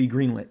almost going to be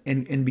greenlit.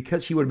 And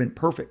because he would have been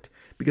perfect,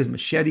 because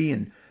Machete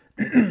and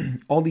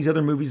all these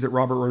other movies that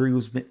Robert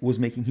Rodriguez was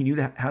making, he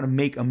knew how to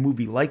make a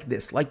movie like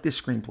this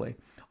screenplay,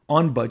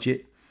 on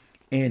budget,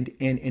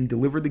 and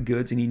deliver the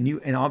goods. And he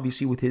knew, and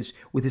obviously with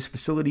his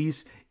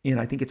facilities in,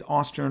 I think it's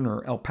Austin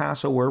or El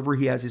Paso, wherever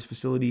he has his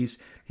facilities,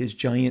 his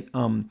giant,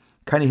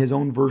 kind of his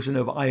own version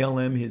of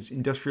ILM, his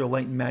Industrial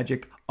Light and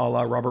Magic, a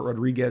la Robert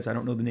Rodriguez. I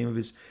don't know the name of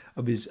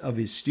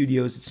his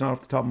studios. It's not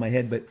off the top of my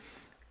head, but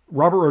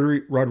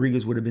Robert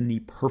Rodriguez would have been the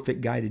perfect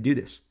guy to do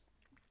this.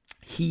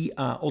 He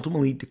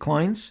ultimately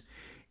declines,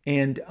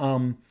 and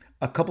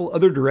a couple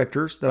other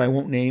directors that I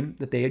won't name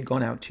that they had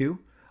gone out to.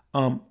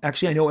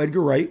 Actually, I know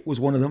Edgar Wright was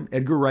one of them.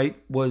 Edgar Wright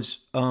was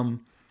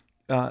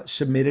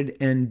submitted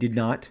and did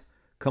not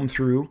come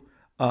through,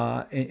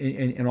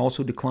 and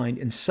also declined.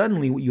 And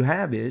suddenly what you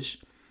have is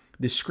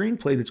this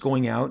screenplay that's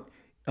going out.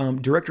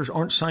 Directors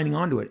aren't signing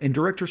on to it. And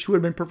directors who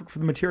had been perfect for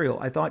the material.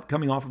 I thought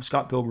coming off of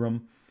Scott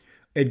Pilgrim,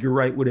 Edgar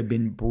Wright would have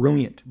been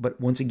brilliant. But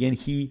once again,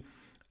 he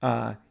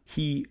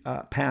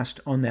passed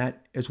on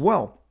that as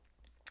well.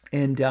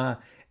 And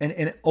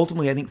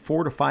ultimately, I think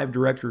 4 to 5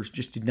 directors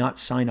just did not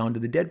sign on to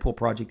the Deadpool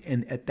project.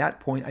 And at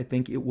that point, I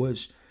think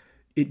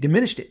it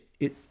diminished it.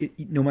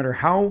 It no matter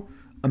how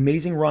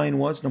amazing Ryan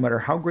was, no matter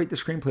how great the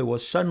screenplay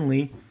was,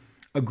 suddenly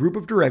a group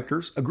of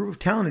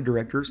talented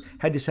directors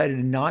had decided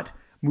to not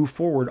move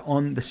forward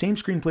on the same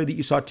screenplay that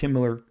you saw Tim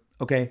Miller,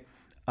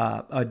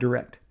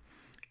 direct.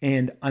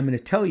 And I'm going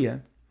to tell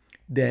you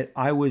that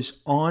I was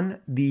on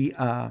it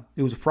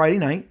was a Friday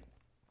night.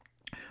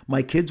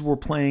 My kids were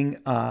playing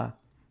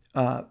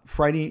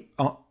Friday.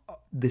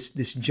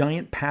 This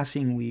giant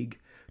passing league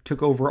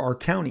took over our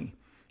county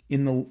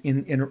in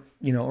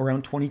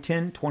around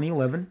 2010,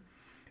 2011.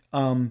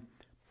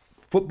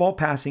 Football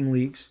passing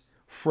leagues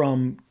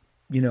from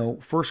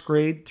first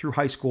grade through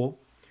high school.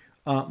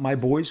 My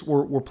boys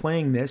were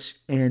playing this,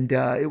 and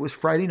it was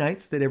Friday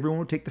nights that everyone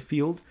would take the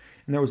field,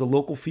 and there was a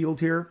local field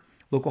here,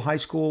 local high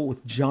school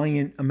with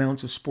giant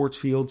amounts of sports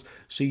fields.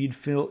 So you'd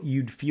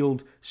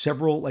field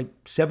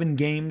 7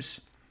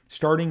 games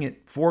starting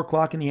at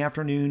 4:00 in the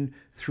afternoon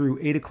through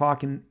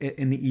 8:00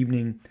 in the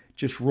evening,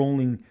 just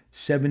rolling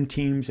 7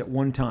 teams at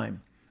one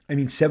time. I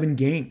mean, 7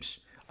 games.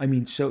 I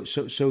mean, so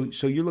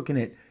you're looking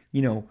at,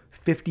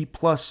 50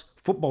 plus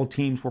football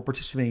teams were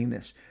participating in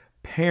this.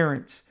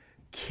 Parents,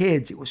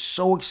 kids. It was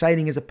so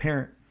exciting as a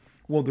parent.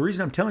 Well, the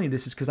reason I'm telling you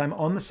this is because I'm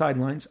on the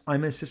sidelines.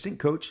 I'm an assistant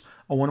coach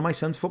on one of my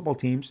son's football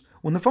teams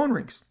when the phone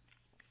rings.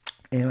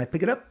 And I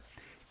pick it up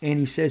and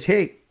he says,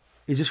 "Hey,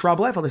 is this Rob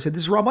Liefeld?" I said,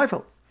 "This is Rob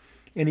Liefeld."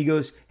 And he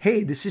goes,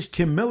 "Hey, this is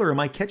Tim Miller. Am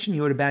I catching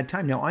you at a bad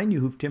time?" Now, I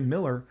knew of Tim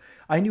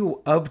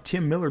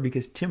Miller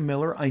because Tim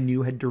Miller I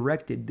knew had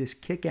directed this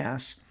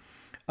kick-ass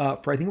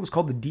for, I think it was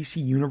called the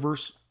DC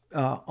Universe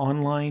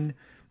online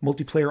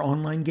multiplayer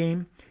online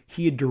game.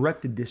 He had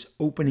directed this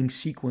opening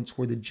sequence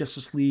where the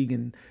Justice League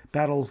and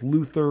battles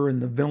Luthor and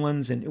the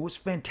villains, and it was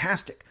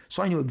fantastic.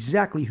 So I knew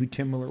exactly who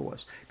Tim Miller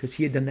was because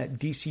he had done that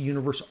DC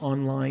Universe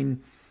online,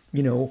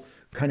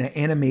 kind of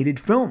animated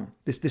film.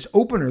 This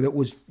opener that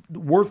was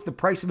worth the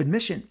price of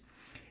admission,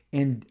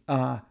 and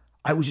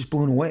I was just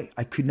blown away.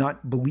 I could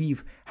not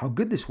believe how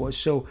good this was.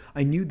 So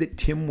I knew that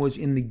Tim was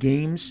in the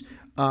games,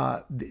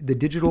 the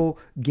digital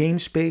game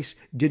space,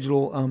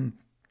 digital,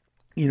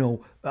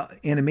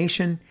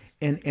 animation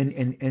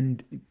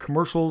and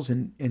commercials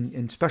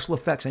and special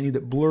effects. I knew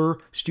that Blur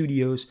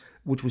Studios,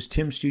 which was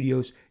Tim's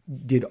studios,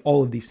 did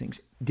all of these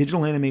things: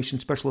 digital animation,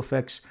 special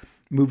effects,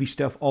 movie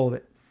stuff, all of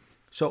it.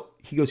 So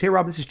he goes, "Hey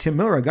Rob, this is Tim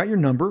Miller. I got your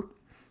number,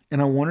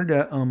 and I wanted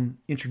to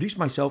introduce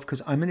myself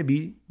because I'm going to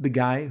be the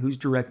guy who's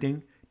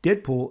directing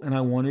Deadpool, and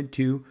I wanted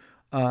to,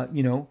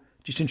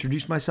 just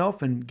introduce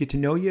myself and get to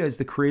know you as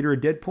the creator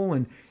of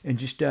Deadpool, and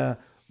just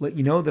let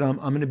you know that I'm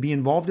going to be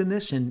involved in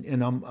this,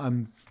 and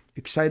I'm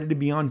excited to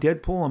be on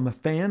Deadpool. I'm a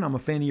fan. I'm a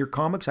fan of your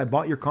comics. I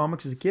bought your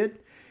comics as a kid,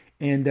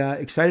 and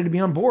excited to be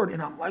on board." And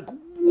I'm like,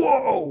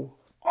 "Whoa,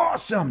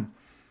 awesome!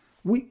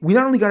 We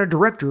not only got a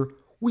director,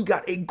 we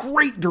got a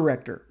great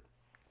director."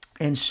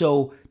 And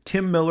so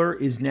Tim Miller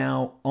is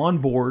now on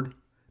board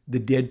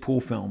the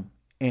Deadpool film,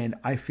 and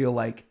I feel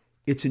like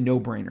it's a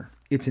no-brainer.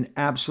 It's an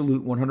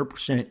absolute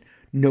 100%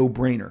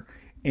 no-brainer.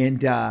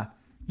 And,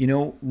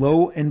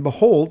 lo and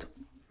behold,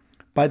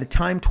 by the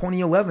time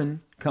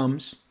 2011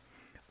 comes,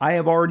 I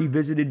have already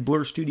visited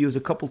Blur Studios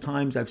a couple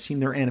times. I've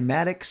seen their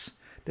animatics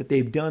that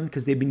they've done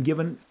because they've been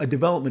given a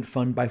development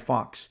fund by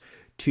Fox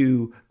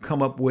to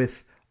come up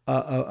with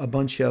a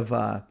bunch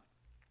of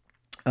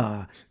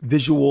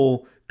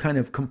visual kind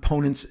of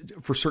components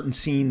for certain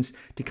scenes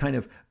to kind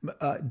of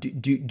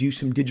do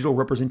some digital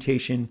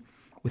representation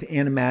with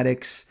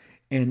animatics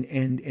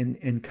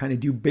and kind of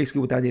do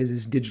basically what that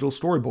is digital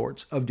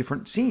storyboards of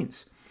different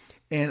scenes.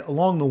 And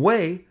along the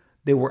way,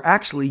 they were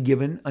actually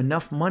given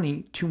enough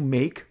money to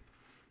make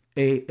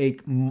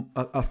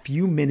a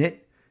few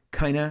minute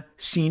kind of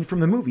scene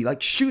from the movie,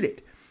 like shoot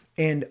it.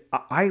 And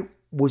I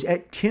was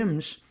at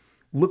Tim's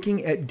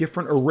looking at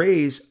different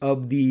arrays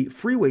of the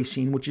freeway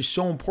scene, which is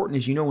so important,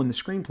 as you know, in the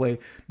screenplay.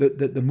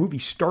 The movie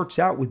starts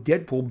out with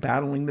Deadpool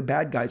battling the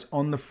bad guys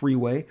on the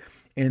freeway,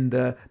 and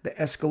the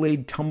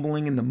Escalade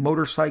tumbling, and the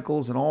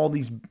motorcycles, and all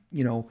these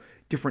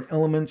different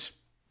elements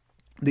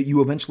that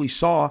you eventually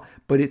saw.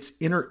 But it's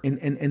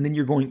and then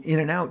you're going in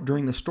and out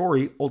during the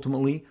story,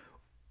 ultimately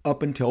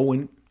up until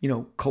when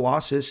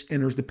Colossus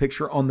enters the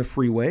picture on the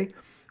freeway,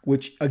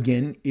 which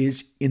again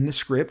is in the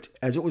script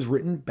as it was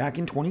written back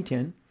in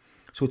 2010.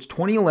 So it's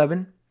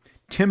 2011.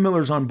 Tim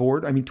Miller's on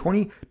board. I mean,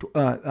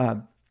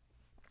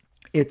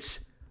 it's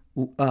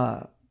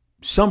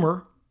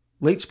summer,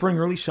 late spring,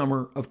 early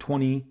summer of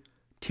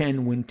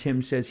 2010 when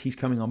Tim says he's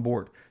coming on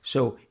board.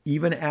 So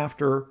even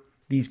after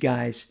these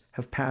guys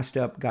have passed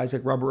up, guys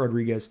like Robert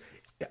Rodriguez,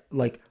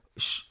 like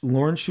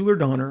Lauren Shuler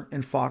Donner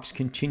and Fox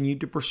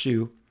continued to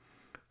pursue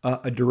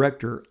a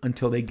director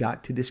until they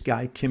got to this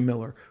guy, Tim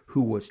Miller,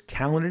 who was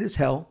talented as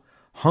hell,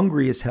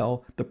 hungry as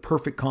hell, the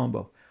perfect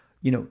combo.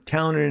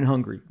 Talented and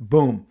hungry.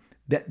 Boom.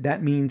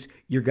 That means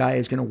your guy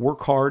is going to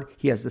work hard.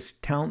 He has the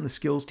talent and the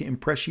skills to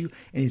impress you,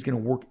 and he's going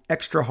to work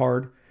extra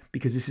hard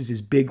because this is his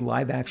big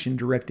live action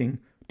directing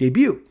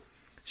debut.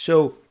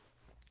 So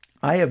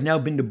I have now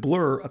been to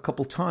Blur a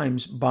couple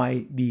times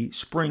by the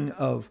spring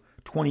of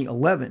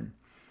 2011,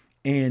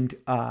 and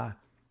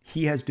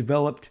he has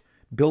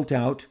built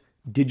out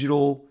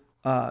digital,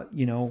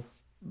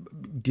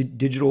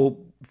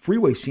 digital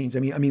freeway scenes. I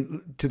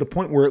mean, to the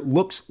point where it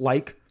looks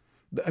like,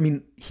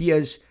 he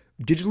has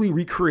digitally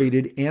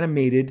recreated,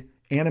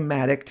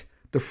 animatic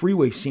the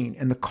freeway scene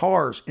and the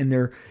cars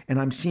and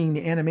I'm seeing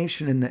the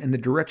animation and the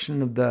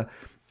direction of the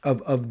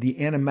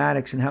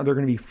animatics and how they're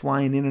going to be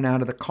flying in and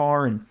out of the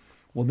car. And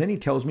well, then he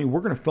tells me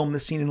we're going to film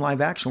this scene in live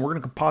action. We're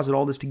going to composite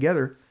all this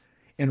together,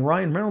 and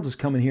Ryan Reynolds is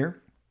coming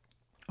here,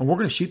 and we're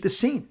going to shoot this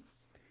scene.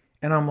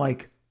 And I'm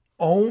like,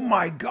 oh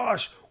my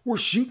gosh, we're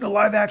shooting a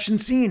live action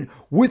scene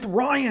with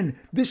Ryan.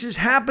 This is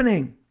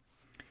happening.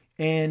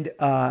 And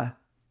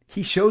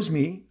he shows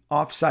me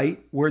off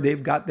site where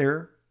they've got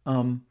their,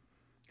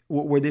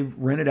 where they've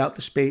rented out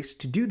the space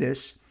to do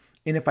this.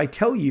 And if I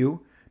tell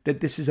you that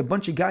this is a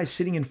bunch of guys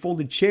sitting in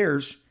folded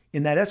chairs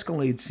in that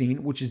Escalade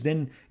scene, which is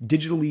then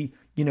digitally,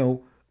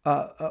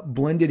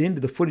 blended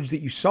into the footage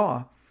that you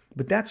saw,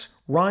 but that's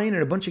Ryan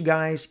and a bunch of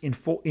guys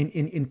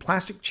in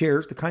plastic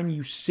chairs, the kind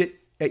you sit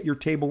at your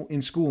table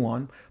in school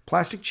on,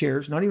 plastic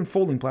chairs, not even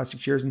folding plastic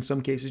chairs in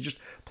some cases, just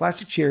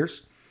plastic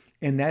chairs.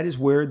 And that is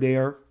where they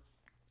are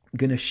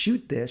going to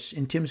shoot this,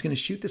 and Tim's going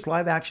to shoot this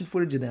live action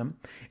footage of them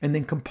and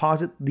then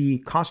composite the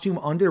costume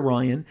onto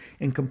Ryan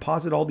and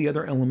composite all the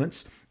other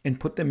elements and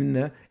put them in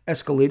the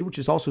Escalade, which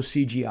is also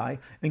CGI,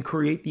 and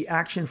create the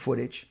action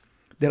footage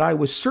that I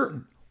was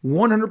certain,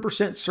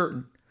 100%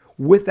 certain,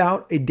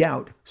 without a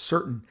doubt,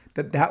 certain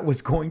that that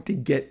was going to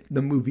get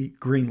the movie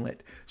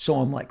greenlit. So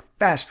I'm like,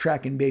 fast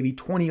tracking, baby.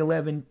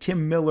 2011,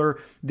 Tim Miller,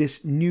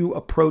 this new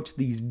approach,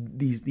 these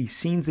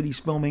scenes that he's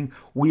filming,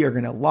 we are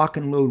going to lock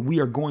and load.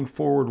 We are going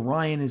forward.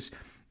 Ryan is,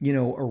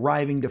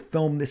 arriving to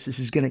film this. This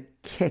is going to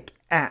kick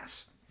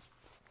ass.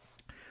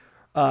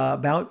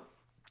 About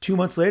 2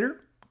 months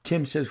later,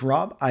 Tim says,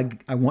 Rob, I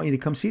want you to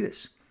come see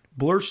this.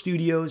 Blur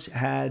Studios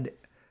had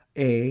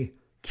a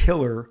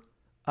killer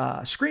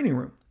screening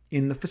room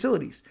in the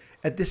facilities.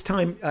 At this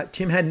time,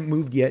 Tim hadn't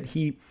moved yet.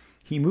 He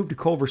moved to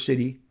Culver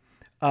City,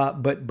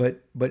 but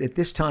at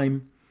this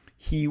time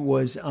he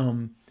was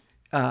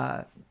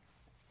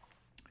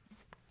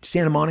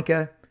Santa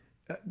Monica,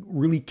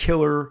 really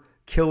killer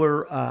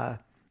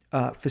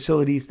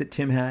facilities that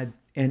Tim had.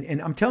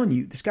 And I'm telling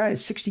you, this guy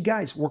has 60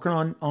 guys working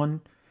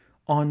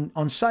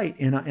on site,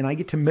 and I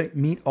get to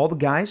meet all the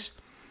guys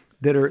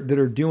that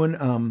are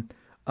doing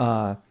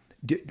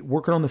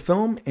working on the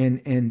film,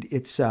 and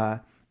it's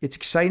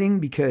exciting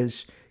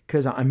because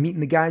I'm meeting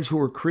the guys who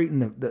are creating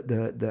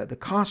the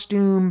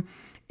costume,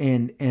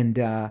 and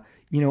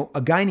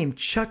a guy named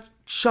Chuck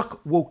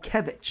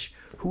Wojciech,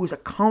 who was a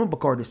comic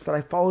book artist that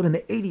I followed in the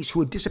 80s,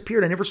 who had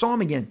disappeared. I never saw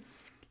him again.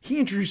 He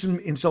introduced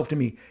himself to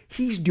me.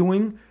 He's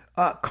doing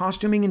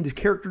costuming and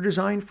character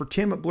design for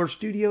Tim at Blur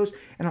Studios,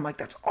 and I'm like,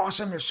 that's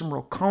awesome. There's some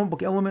real comic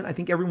book element. I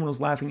think everyone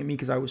was laughing at me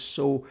because I was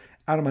so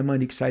out of my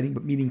mind exciting,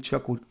 but meeting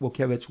Chuck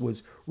Wojciech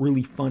was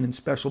really fun and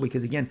special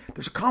because, again,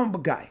 there's a comic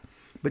book guy.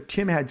 But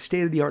Tim had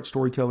state-of-the-art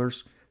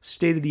storytellers,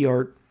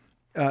 state-of-the-art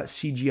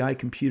CGI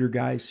computer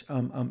guys,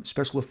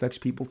 special effects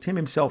people. Tim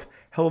himself,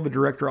 hell of a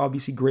director,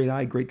 obviously great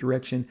eye, great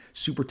direction,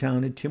 super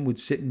talented. Tim would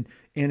sit and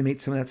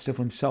animate some of that stuff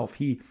himself.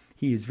 He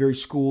is very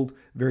schooled,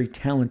 very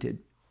talented.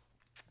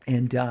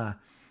 And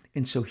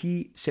so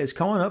he says,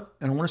 come on up,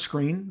 and I want to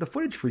screen the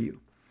footage for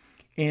you.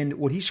 And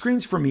what he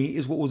screens for me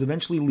is what was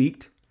eventually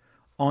leaked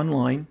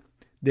online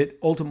that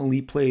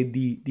ultimately played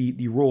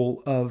the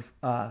role of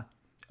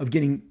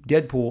getting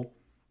Deadpool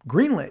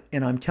greenlit.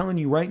 And I'm telling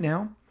you right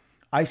now,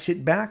 I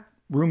sit back,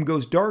 room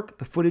goes dark,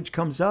 the footage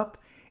comes up,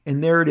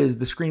 and there it is,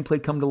 the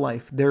screenplay come to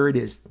life. There it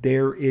is.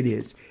 There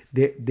is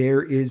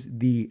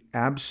the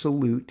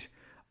absolute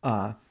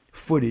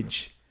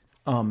footage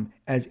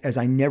as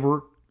I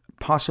never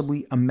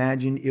possibly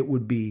imagined it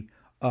would be,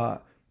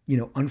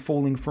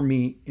 unfolding for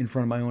me in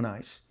front of my own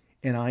eyes.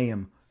 And I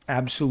am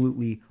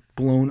absolutely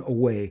blown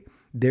away.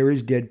 There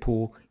is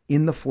Deadpool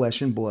in the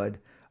flesh and blood,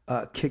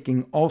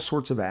 kicking all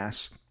sorts of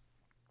ass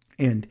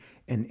and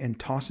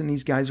tossing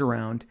these guys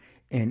around.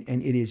 And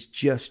it is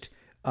just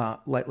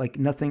like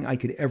nothing I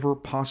could ever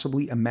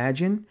possibly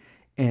imagine.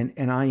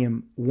 And I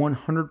am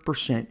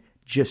 100%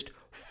 just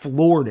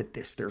floored at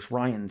this. There's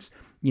Ryan's,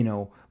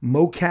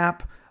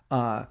 mocap,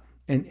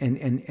 and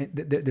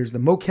there's the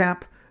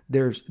mocap.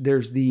 There's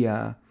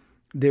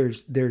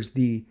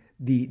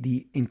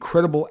the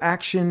incredible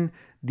action.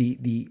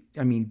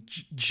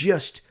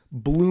 Just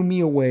blew me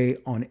away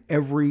on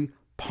every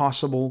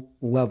possible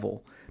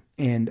level.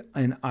 And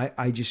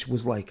I just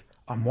was like,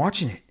 I'm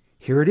watching it.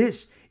 Here it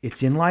is.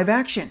 It's in live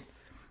action.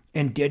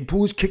 And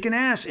Deadpool is kicking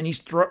ass, and he's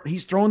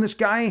throwing this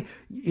guy,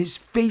 his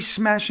face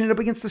smashing it up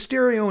against the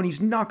stereo, and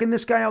he's knocking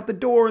this guy out the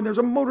door, and there's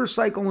a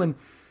motorcycle, and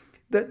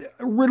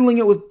riddling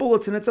it with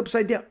bullets, and it's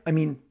upside down.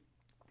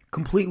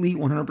 Completely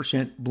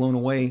 100% blown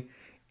away.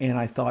 And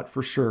I thought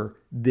for sure,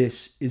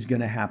 this is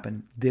going to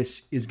happen.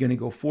 This is going to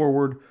go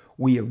forward.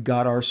 We have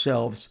got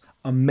ourselves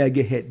a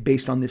mega hit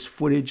based on this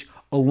footage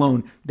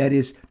alone. That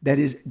is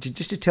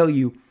just to tell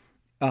you,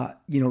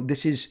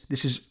 this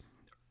is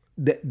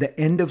the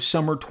end of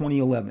summer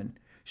 2011.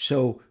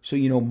 So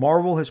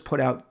Marvel has put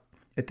out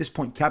at this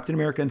point Captain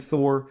America and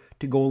Thor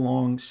to go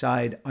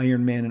alongside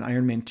Iron Man and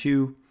Iron Man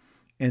 2,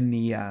 and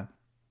they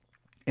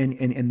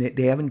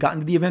haven't gotten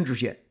to the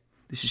Avengers yet.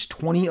 This is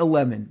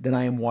 2011 that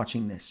I am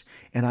watching this,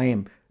 and I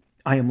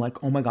am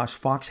like, oh my gosh,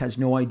 Fox has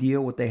no idea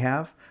what they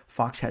have.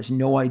 Fox has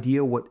no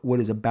idea what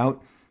is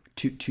about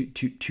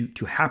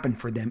to happen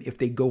for them if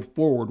they go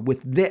forward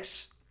with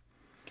this.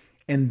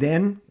 And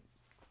then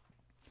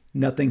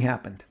nothing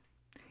happened.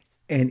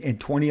 And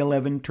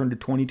 2011 turned to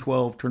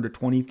 2012, turned to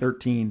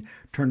 2013,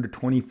 turned to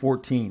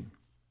 2014.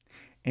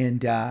 And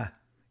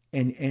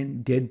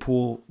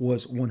Deadpool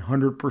was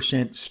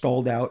 100%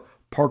 stalled out,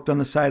 parked on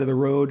the side of the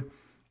road,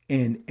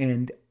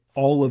 and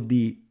all of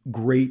the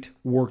great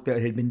work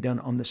that had been done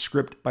on the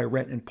script by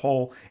Rhett and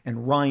Paul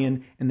and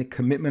Ryan, and the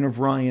commitment of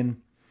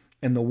Ryan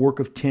and the work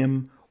of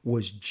Tim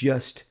was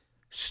just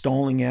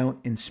stalling out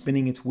and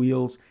spinning its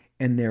wheels,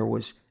 and there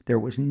was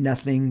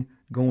nothing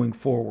going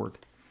forward.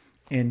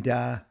 And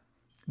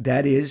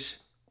that is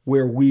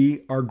where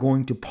we are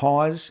going to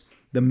pause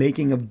the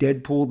making of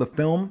Deadpool, the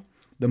film,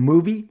 the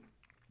movie.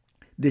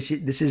 This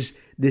is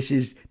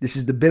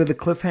the bit of the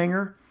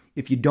cliffhanger.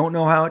 If you don't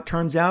know how it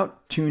turns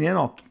out, tune in.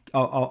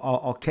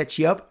 I'll catch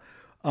you up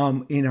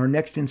in our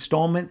next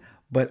installment.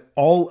 But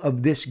all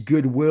of this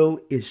goodwill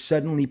is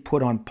suddenly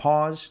put on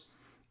pause,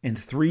 and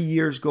 3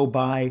 years go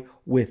by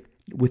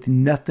with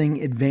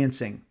nothing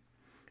advancing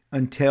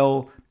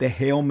until the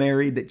Hail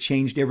Mary that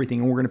changed everything.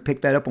 And we're going to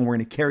pick that up and we're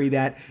going to carry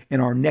that in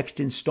our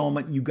next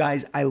installment. You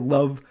guys, I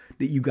love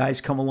that you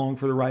guys come along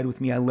for the ride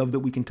with me. I love that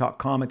we can talk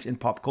comics and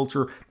pop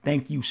culture.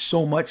 Thank you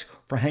so much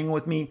for hanging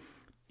with me.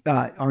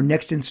 Our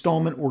next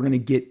installment, we're going to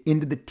get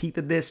into the teeth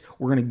of this.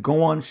 We're going to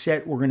go on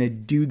set. We're going to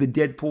do the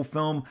Deadpool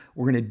film.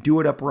 We're going to do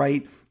it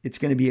upright. It's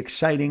going to be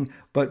exciting.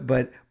 But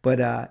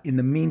in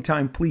the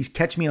meantime, please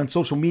catch me on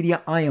social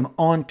media. I am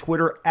on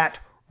Twitter at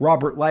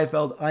Robert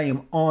Liefeld. I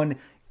am on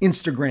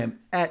Instagram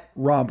at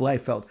Rob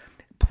Liefeld.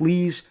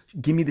 Please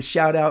give me the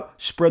shout out.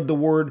 Spread the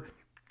word.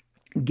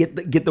 Get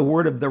the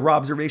word of the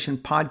Robservation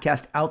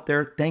podcast out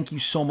there. Thank you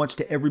so much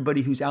to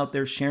everybody who's out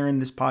there sharing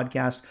this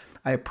podcast.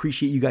 I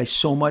appreciate you guys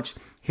so much.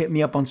 Hit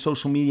me up on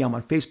social media. I'm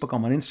on Facebook.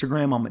 I'm on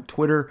Instagram. I'm on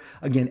Twitter.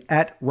 Again,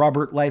 at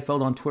Robert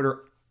Liefeld on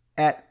Twitter,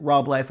 at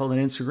Rob Liefeld on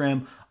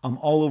Instagram. I'm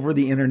all over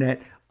the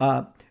internet.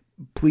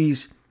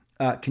 Please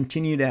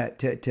continue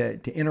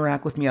to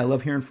interact with me. I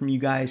love hearing from you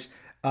guys.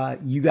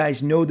 You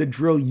guys know the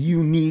drill.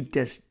 You need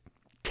to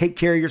take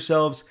care of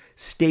yourselves.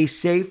 Stay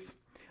safe.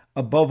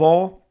 Above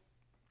all,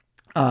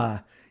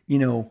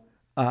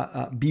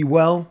 be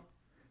well.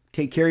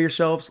 Take care of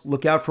yourselves.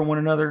 Look out for one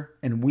another.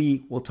 And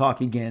we will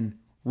talk again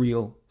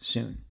real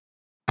soon.